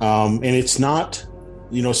 And it's not,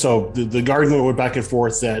 so the argument went back and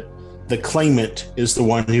forth that the claimant is the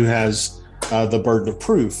one who has the burden of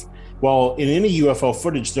proof. Well, in any UFO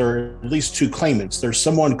footage, there are at least two claimants. There's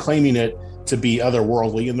someone claiming it to be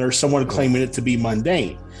otherworldly, and there's someone claiming it to be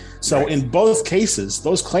mundane. So in both cases,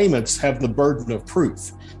 those claimants have the burden of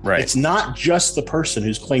proof. Right. It's not just the person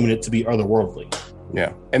who's claiming it to be otherworldly.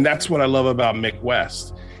 Yeah. And that's what I love about Mick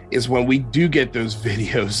West is when we do get those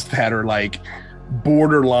videos that are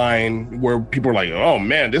borderline where people are like, oh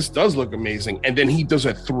man, this does look amazing. And then he does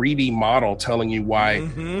a 3D model telling you why,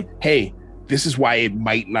 hey, this is why it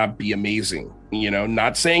might not be amazing.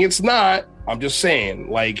 Not saying it's not. I'm just saying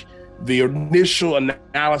the initial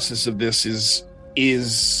analysis of this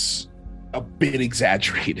is a bit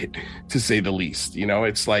exaggerated to say the least.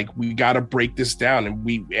 It's we got to break this down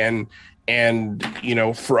and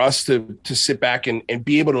for us to sit back and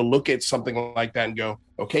be able to look at something like that and go,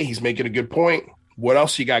 okay, he's making a good point. What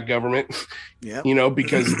else you got, government? Yeah.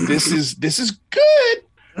 Because this is good,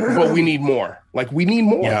 but we need more. We need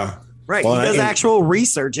more. Yeah. Right. Well, he does actual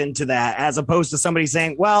research into that as opposed to somebody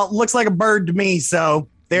saying, well, it looks like a bird to me, so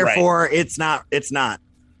therefore it's not.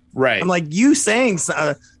 Right. I'm you saying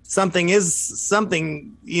something is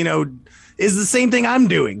something, is the same thing I'm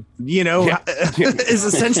doing, is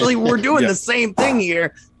essentially we're doing the same thing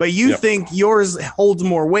here, but you think yours holds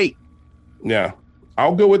more weight. Yeah.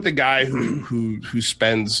 I'll go with the guy who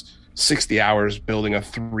spends 60 hours building a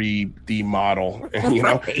 3D model,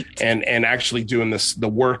 and actually doing the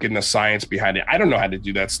work and the science behind it. I don't know how to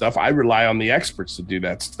do that stuff. I rely on the experts to do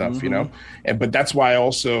that stuff, but that's why I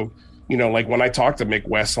also, when I talk to Mick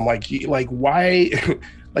West, I'm why,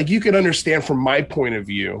 you can understand from my point of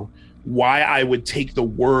view why I would take the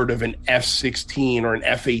word of an F-16 or an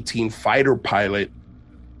F-18 fighter pilot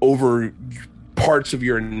over parts of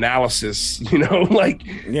your analysis,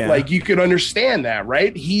 you could understand that,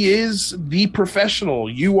 right? He is the professional.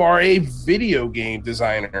 You are a video game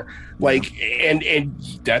designer, and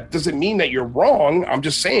that doesn't mean that you're wrong. I'm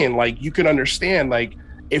just saying, you can understand,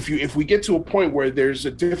 if we get to a point where there's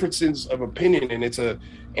a difference of opinion and it's a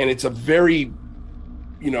very,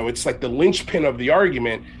 it's the linchpin of the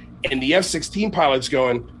argument, and the F-16 pilot's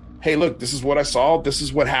going, hey, look, this is what I saw. This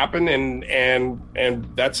is what happened.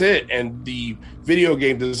 And that's it. And the video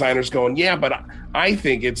game designer's going, yeah, but I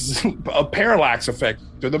think it's a parallax effect.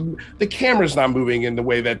 Or the camera's not moving in the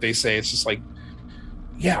way that they say. It's just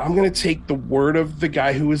yeah, I'm going to take the word of the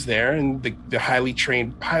guy who was there and the highly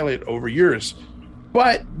trained pilot over yours.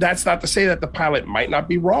 But that's not to say that the pilot might not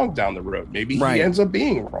be wrong down the road. Maybe he ends up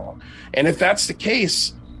being wrong. And if that's the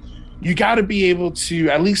case, you got to be able to,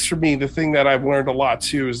 at least for me, the thing that I've learned a lot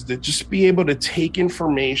too is to just be able to take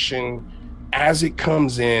information as it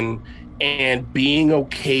comes in and being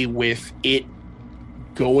okay with it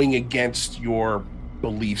going against your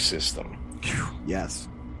belief system. Yes.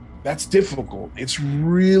 That's difficult. It's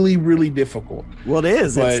really, really difficult. Well, it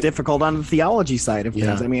is. But, it's difficult on the theology side of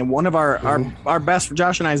things. I mean, one of our best,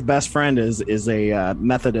 Josh and I's best friend is a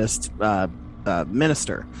Methodist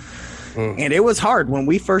minister. And it was hard when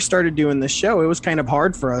we first started doing this show. It was kind of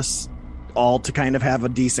hard for us all to kind of have a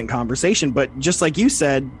decent conversation. But just like you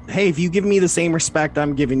said, hey, if you give me the same respect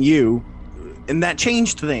I'm giving you, and that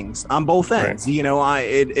changed things on both ends. Right. You know,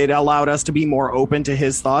 it allowed us to be more open to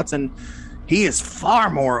his thoughts, and he is far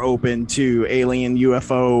more open to alien,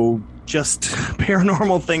 UFO, just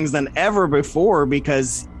paranormal things than ever before,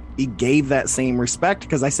 because he gave that same respect.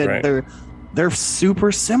 Because I said they're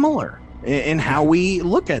super similar in how we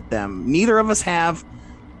look at them. Neither of us have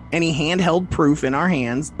any handheld proof in our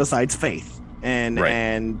hands besides faith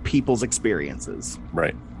and people's experiences.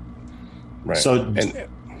 Right. So, and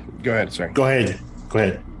go ahead, sir. Go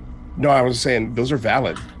ahead. No, I was saying those are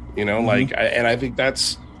valid. You know, and I think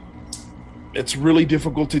it's really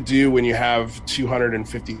difficult to do when you have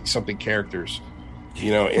 250 something characters,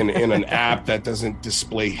 you know, in an app that doesn't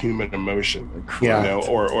display human emotion, you know,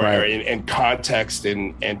 or in context,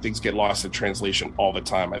 and things get lost in translation all the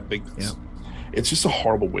time. I think it's just a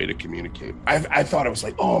horrible way to communicate. I thought it was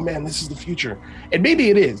like, oh man, this is the future. And maybe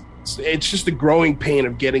it is. It's just the growing pain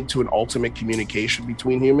of getting to an ultimate communication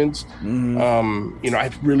between humans. You know,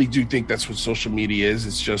 I really do think that's what social media is.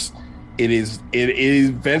 It's just, it is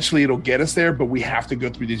eventually it'll get us there, but we have to go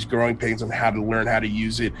through these growing pains on how to learn how to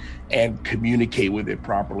use it and communicate with it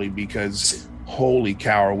properly, because holy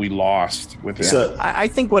cow, are we lost with it. So I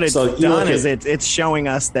think what it's done is it's showing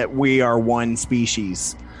us that we are one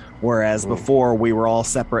species, whereas before we were all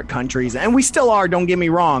separate countries, and we still are, don't get me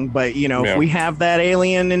wrong, but you know, if we have that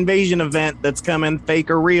alien invasion event that's coming,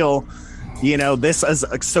 fake or real, you know, this as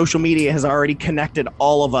social media has already connected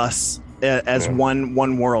all of us as one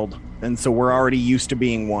world. And so we're already used to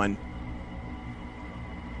being one.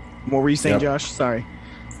 What were you saying, Josh? Sorry.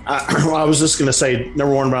 I was just going to say,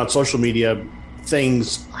 number one, about social media,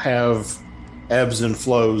 things have ebbs and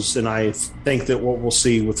flows. And I think that what we'll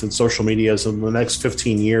see within social media is in the next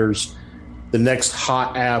 15 years, the next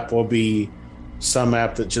hot app will be some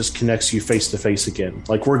app that just connects you face to face again.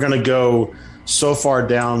 Like, we're going to go so far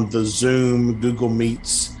down the Zoom, Google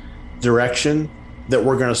Meets direction that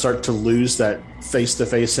we're going to start to lose that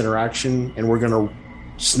face-to-face interaction, and we're going to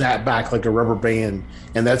snap back like a rubber band,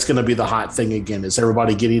 and that's going to be the hot thing again, is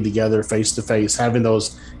everybody getting together face-to-face, having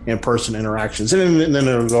those in-person interactions, and then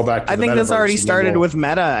it'll go back to I think that's already started with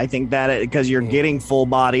Meta. I think that because you're getting full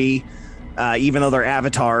body, even though they're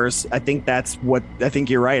avatars. I think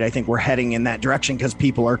you're right. I think we're heading in that direction because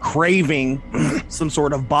people are craving some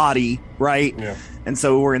sort of body, right? Yeah. And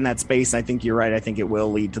so we're in that space. I think you're right. I think it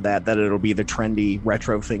will lead to that it'll be the trendy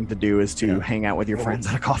retro thing to do, is to hang out with your friends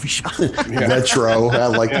at a coffee shop. Retro. I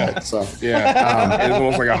like that. So it's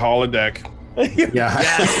almost like a holodeck.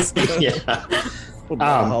 Yes.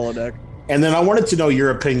 Holodeck. And then I wanted to know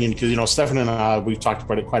your opinion, because, you know, Stefan and I, we've talked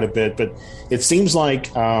about it quite a bit, but it seems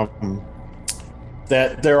like that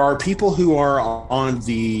there are people who are on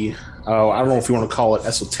the, I don't know if you want to call it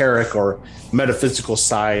esoteric or metaphysical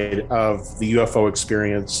side of the UFO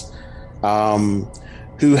experience,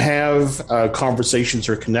 who have conversations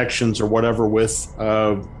or connections or whatever with,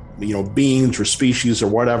 you know, beings or species or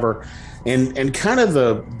whatever. And kind of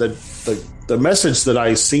the message that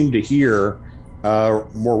I seem to hear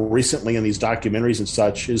more recently in these documentaries and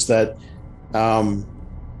such is that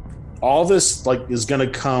all this is going to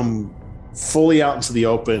come fully out into the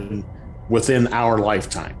open within our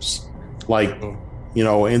lifetimes, you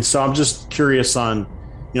know. And so I'm just curious on,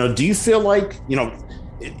 you know, do you feel like, you know,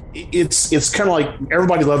 it's kind of like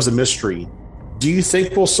everybody loves a mystery. Do you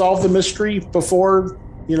think we'll solve the mystery before,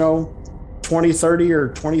 you know, 2030 or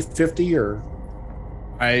 2050 or?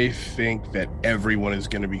 I think that everyone is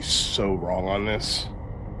going to be so wrong on this.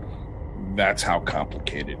 That's how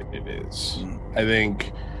complicated it is. I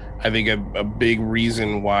think a big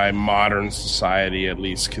reason why modern society, at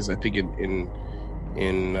least, because I think in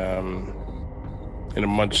a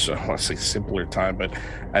much, I want to say simpler time, but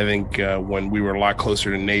I think when we were a lot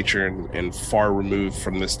closer to nature and far removed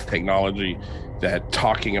from this technology, that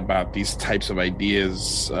talking about these types of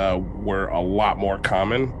ideas were a lot more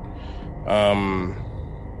common.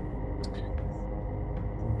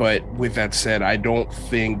 But with that said, I don't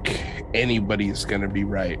think anybody's going to be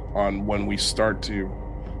right on when we start to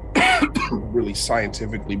really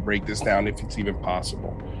scientifically break this down, if it's even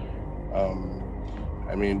possible.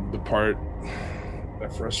 I mean, the part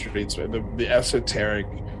that frustrates me, the esoteric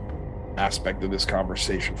aspect of this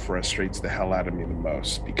conversation frustrates the hell out of me the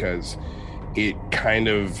most, because it kind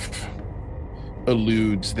of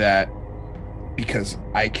alludes that because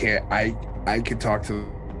I can talk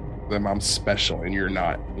to them I'm special and you're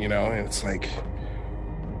not, and it's like,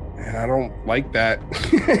 and I don't like that.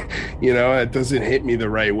 It doesn't hit me the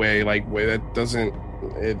right way. It doesn't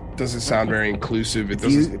sound very inclusive.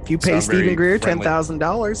 If you pay Stephen Greer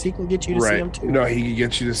 $10,000, he can get you to see him too. No, he can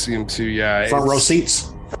get you to see him too. Yeah, front row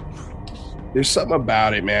seats. There's something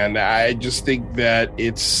about it, man. I just think that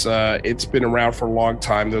it's been around for a long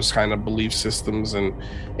time, those kind of belief systems, and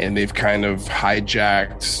they've kind of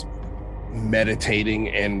hijacked meditating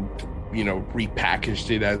and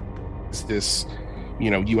repackaged it as this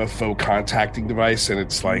UFO contacting device, and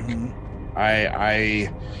it's like I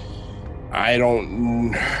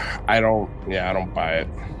don't buy it.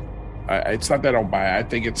 It's not that I don't buy it. I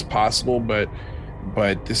think it's possible, but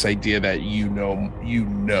this idea that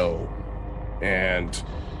and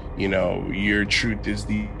your truth is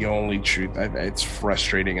the only truth, it's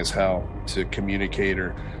frustrating as hell to communicate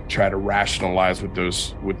or try to rationalize with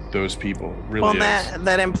those people. It really is.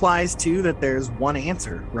 That implies too that there's one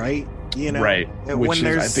answer, right? Right, which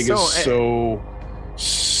is, I think, is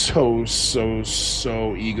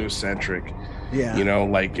so egocentric. Yeah,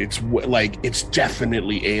 it's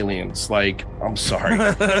definitely aliens. Like, I'm sorry,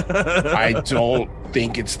 I don't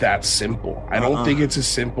think it's that simple. I don't think it's as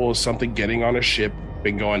simple as something getting on a ship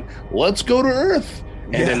and going, let's go to Earth,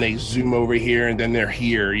 and then they zoom over here and then they're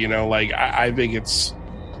here. I think it's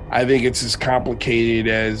as complicated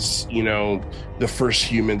as the first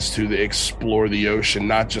humans to explore the ocean,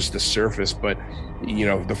 not just the surface, but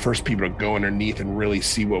the first people to go underneath and really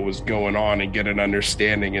see what was going on and get an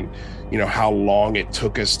understanding, and how long it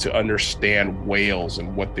took us to understand whales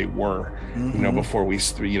and what they were, before we,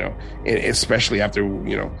 especially after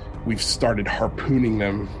we've started harpooning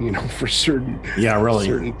them, for certain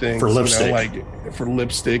things, for lipstick, like for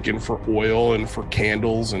lipstick and for oil and for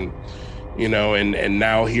candles, and and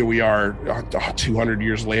now here we are 200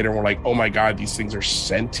 years later, and we're like, oh my God, these things are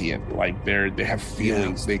sentient. Like they have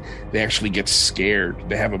feelings. They actually get scared.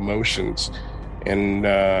 They have emotions. And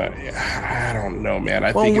I don't know, man.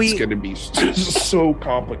 I think it's going to be so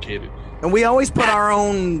complicated. And we always put our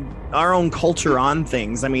own culture on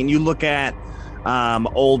things. I mean, you look at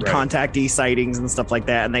old contactee sightings and stuff like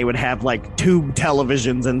that, and they would have like tube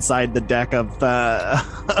televisions inside the deck of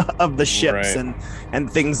the ships and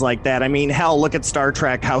things like that. I mean, hell, look at Star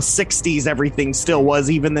Trek, how 60s everything still was,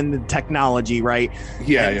 even in the technology, right?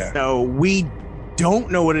 Yeah. So we don't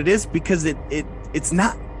know what it is because it's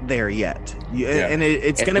not there yet. And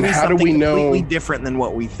it's going to be something completely different than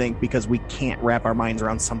what we think, because we can't wrap our minds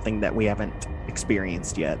around something that we haven't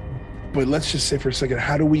experienced yet. But let's just say for a second,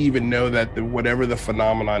 how do we even know that whatever the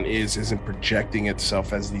phenomenon isn't projecting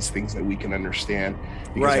itself as these things that we can understand?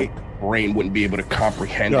 Because our brain wouldn't be able to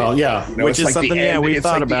comprehend it. Yeah, which is like something we've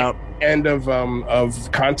thought about. End of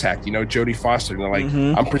Contact, Jodie Foster, and they're like,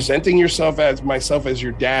 I'm presenting myself as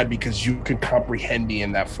your dad because you could comprehend me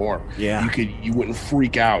in that form. Yeah, you wouldn't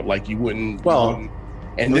freak out, like you wouldn't.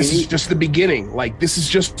 And this is just the beginning. Like, this is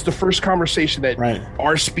just the first conversation that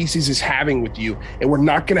our species is having with you. And we're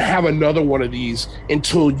not going to have another one of these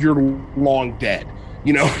until you're long dead.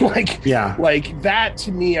 Like that,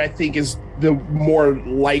 to me, I think is the more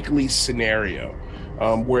likely scenario,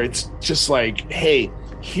 where it's just like, hey,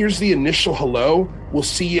 here's the initial hello. We'll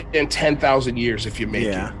see you in 10,000 years if you make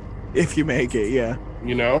it. If you make it, yeah.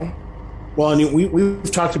 Well, I mean,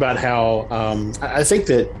 we've talked about how I think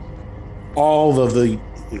that all of the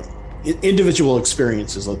individual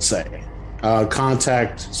experiences, let's say,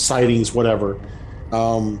 contact, sightings, whatever,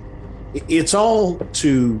 it's all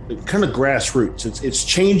to kind of grassroots. It's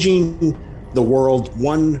changing the world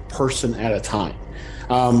one person at a time.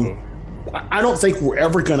 I don't think we're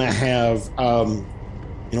ever going to have,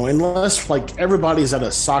 unless like everybody's at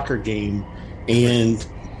a soccer game and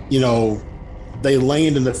they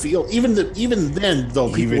land in the field. Even then,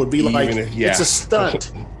 though, people would be like, it's a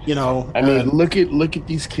stunt. I mean, look at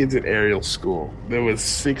these kids at Ariel School. There was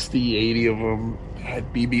 60, 80 of them. They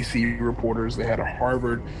had BBC reporters. They had a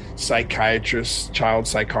Harvard psychiatrist, child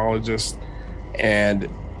psychologist, and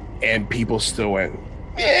people still went,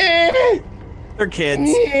 they're kids.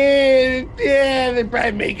 Yeah, they're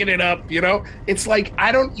probably making it up. It's like,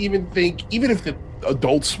 I don't even think, even if the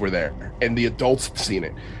adults were there and the adults had seen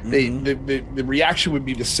it, the reaction would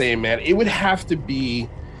be the same, man. It would have to be,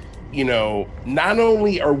 not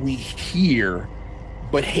only are we here,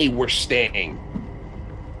 but hey, we're staying.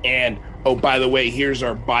 And oh, by the way, here's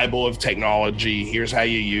our Bible of technology. Here's how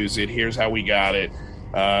you use it. Here's how we got it.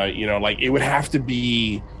 Like, it would have to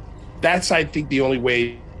be, that's, I think, the only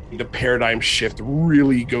way the paradigm shift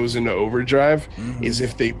really goes into overdrive is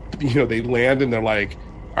if they, they land and they're like,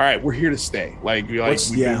 all right, we're here to stay. Like we've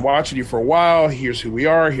yeah. been watching you for a while. Here's who we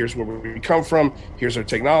are. Here's where we come from. Here's our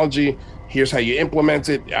technology. Here's how you implement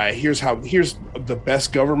it. Here's the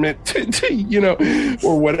best government, to,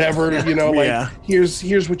 or whatever, like Yeah.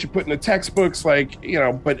 here's what you put in the textbooks, like,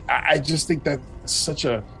 but I just think that's such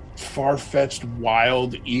a far-fetched,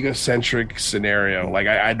 wild, egocentric scenario. Like,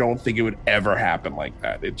 I don't think it would ever happen like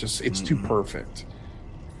that. It's too perfect.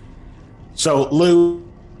 So, Lou,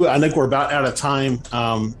 I think we're about out of time,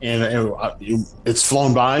 and it's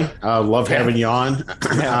flown by. Love having you on.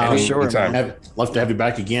 Sure. Love to have you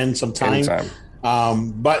back again sometime. Anytime.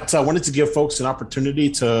 But I wanted to give folks an opportunity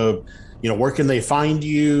to, where can they find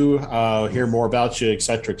you, hear more about you, et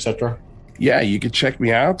cetera, et cetera. Yeah, you can check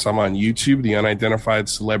me out. I'm on YouTube, The Unidentified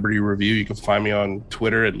Celebrity Review. You can find me on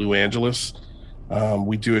Twitter at Lou Angeles.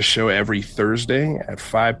 We do a show every Thursday at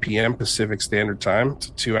 5 p.m. Pacific Standard Time. It's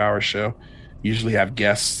a 2-hour show. Usually have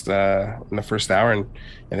guests in the first hour and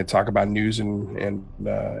they talk about news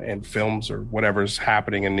and films or whatever's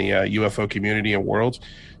happening in the UFO community and world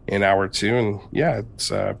in hour 2. And yeah,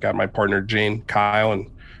 it's I've got my partner Jane Kyle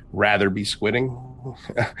and Rather Be Squidding.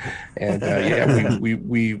 And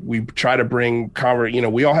we try to bring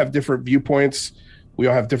we all have different viewpoints. We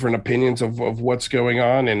all have different opinions of what's going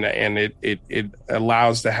on, and it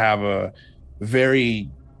allows to have a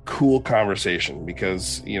very cool conversation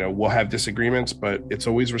because we'll have disagreements, but it's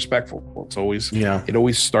always respectful. It's always it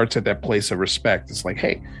always starts at that place of respect. It's like,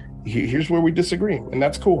 hey, here's where we disagree, and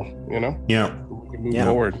that's cool. We can move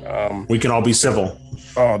forward. We can all be civil.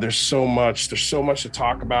 Oh, there's so much to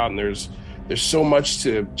talk about, and there's so much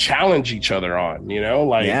to challenge each other on.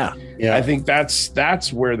 I think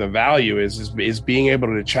that's where the value is being able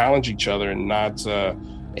to challenge each other and not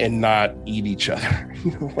eat each other.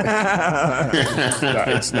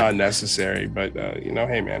 It's not necessary, but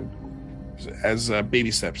hey man, as baby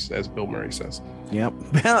steps, as Bill Murray says. Yep.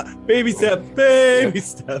 Baby steps.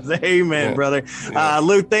 Amen, brother.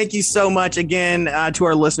 Lou, thank you so much again to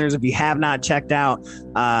our listeners. If you have not checked out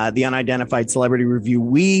the Unidentified Celebrity Review,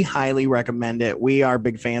 we highly recommend it. We are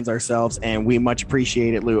big fans ourselves, and we much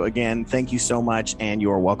appreciate it, Lou. Again, thank you so much, and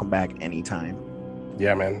you are welcome back anytime.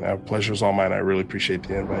 Yeah, man. Pleasure's all mine. I really appreciate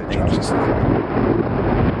the invite, Josh.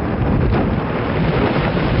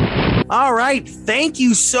 All right. Thank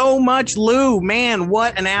you so much, Lou. Man,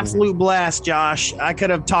 what an absolute blast, Josh. I could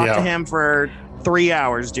have talked to him for 3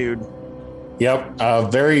 hours, dude. Yep.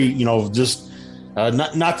 Very, just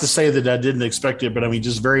not to say that I didn't expect it, but I mean,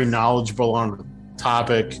 just very knowledgeable on the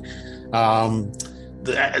topic.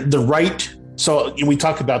 The right. So we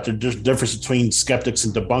talk about the difference between skeptics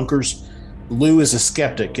and debunkers. Lou is a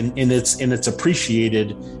skeptic, and it's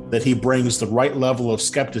appreciated that he brings the right level of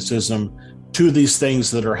skepticism to these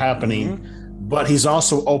things that are happening, but he's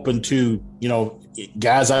also open to,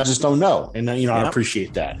 guys, I just don't know. And, I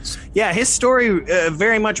appreciate that. Yeah, his story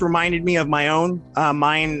very much reminded me of my own.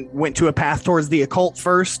 Mine went to a path towards the occult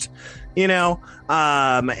first,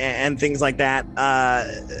 and things like that.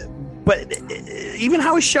 But even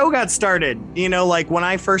how his show got started, like when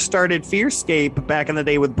I first started Fearscape back in the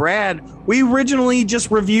day with Brad, we originally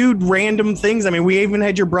just reviewed random things. I mean, we even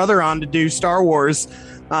had your brother on to do Star Wars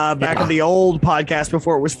back in the old podcast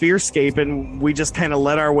before it was Fearscape. And we just kind of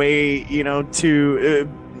led our way, to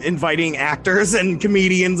inviting actors and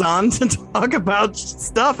comedians on to talk about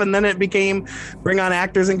stuff. And then it became bring on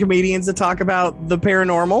actors and comedians to talk about the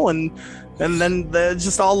paranormal, and then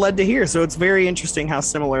just all led to here. So it's very interesting how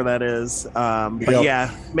similar that is. But yeah,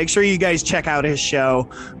 make sure you guys check out his show.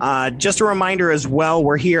 Just a reminder as well,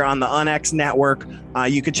 we're here on the UNX network.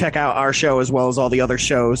 You can check out our show as well as all the other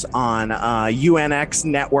shows on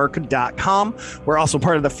unxnetwork.com. We're also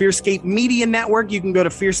part of the Fearscape Media Network. You can go to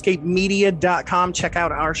fearscapemedia.com, check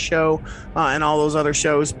out our show and all those other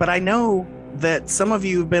shows. But I know that some of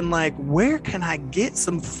you have been like, where can I get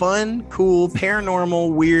some fun, cool,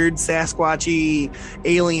 paranormal, weird, Sasquatchy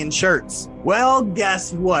alien shirts? Well,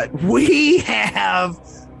 guess what? We have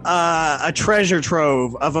a treasure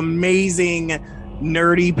trove of amazing,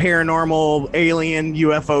 nerdy, paranormal, alien,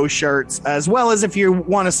 UFO shirts, as well as if you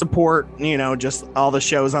want to support, just all the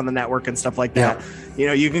shows on the network and stuff like that.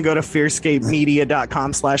 You can go to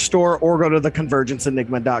fearscapemedia.com/store or go to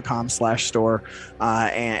theconvergenceenigma.com/store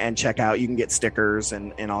and check out. You can get stickers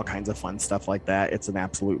and all kinds of fun stuff like that. It's an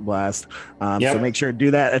absolute blast. So make sure to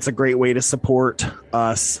do that. It's a great way to support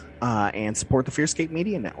us and support the Fearscape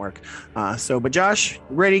Media Network. But Josh,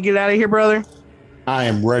 ready to get out of here, brother? I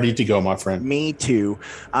am ready to go, my friend. Me too.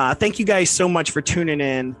 Thank you guys so much for tuning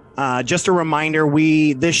in. Just a reminder,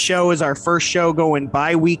 this show is our first show going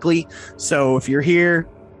bi-weekly. So if you're here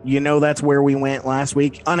you know that's where we went last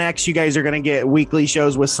week. On X, you guys are going to get weekly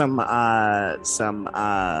shows with some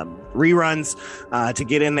reruns to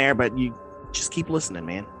get in there, but you just keep listening,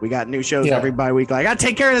 man. We got new shows every bi-week. I got to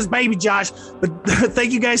take care of this baby, Josh. But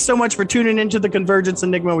thank you guys so much for tuning into the Convergence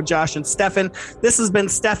Enigma with Josh and Stefan. This has been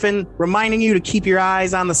Stefan reminding you to keep your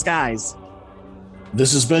eyes on the skies.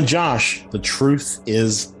 This has been Josh. The truth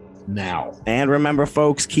is now. And remember,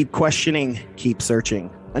 folks, keep questioning, keep searching.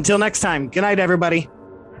 Until next time, good night, everybody.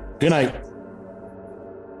 Good night.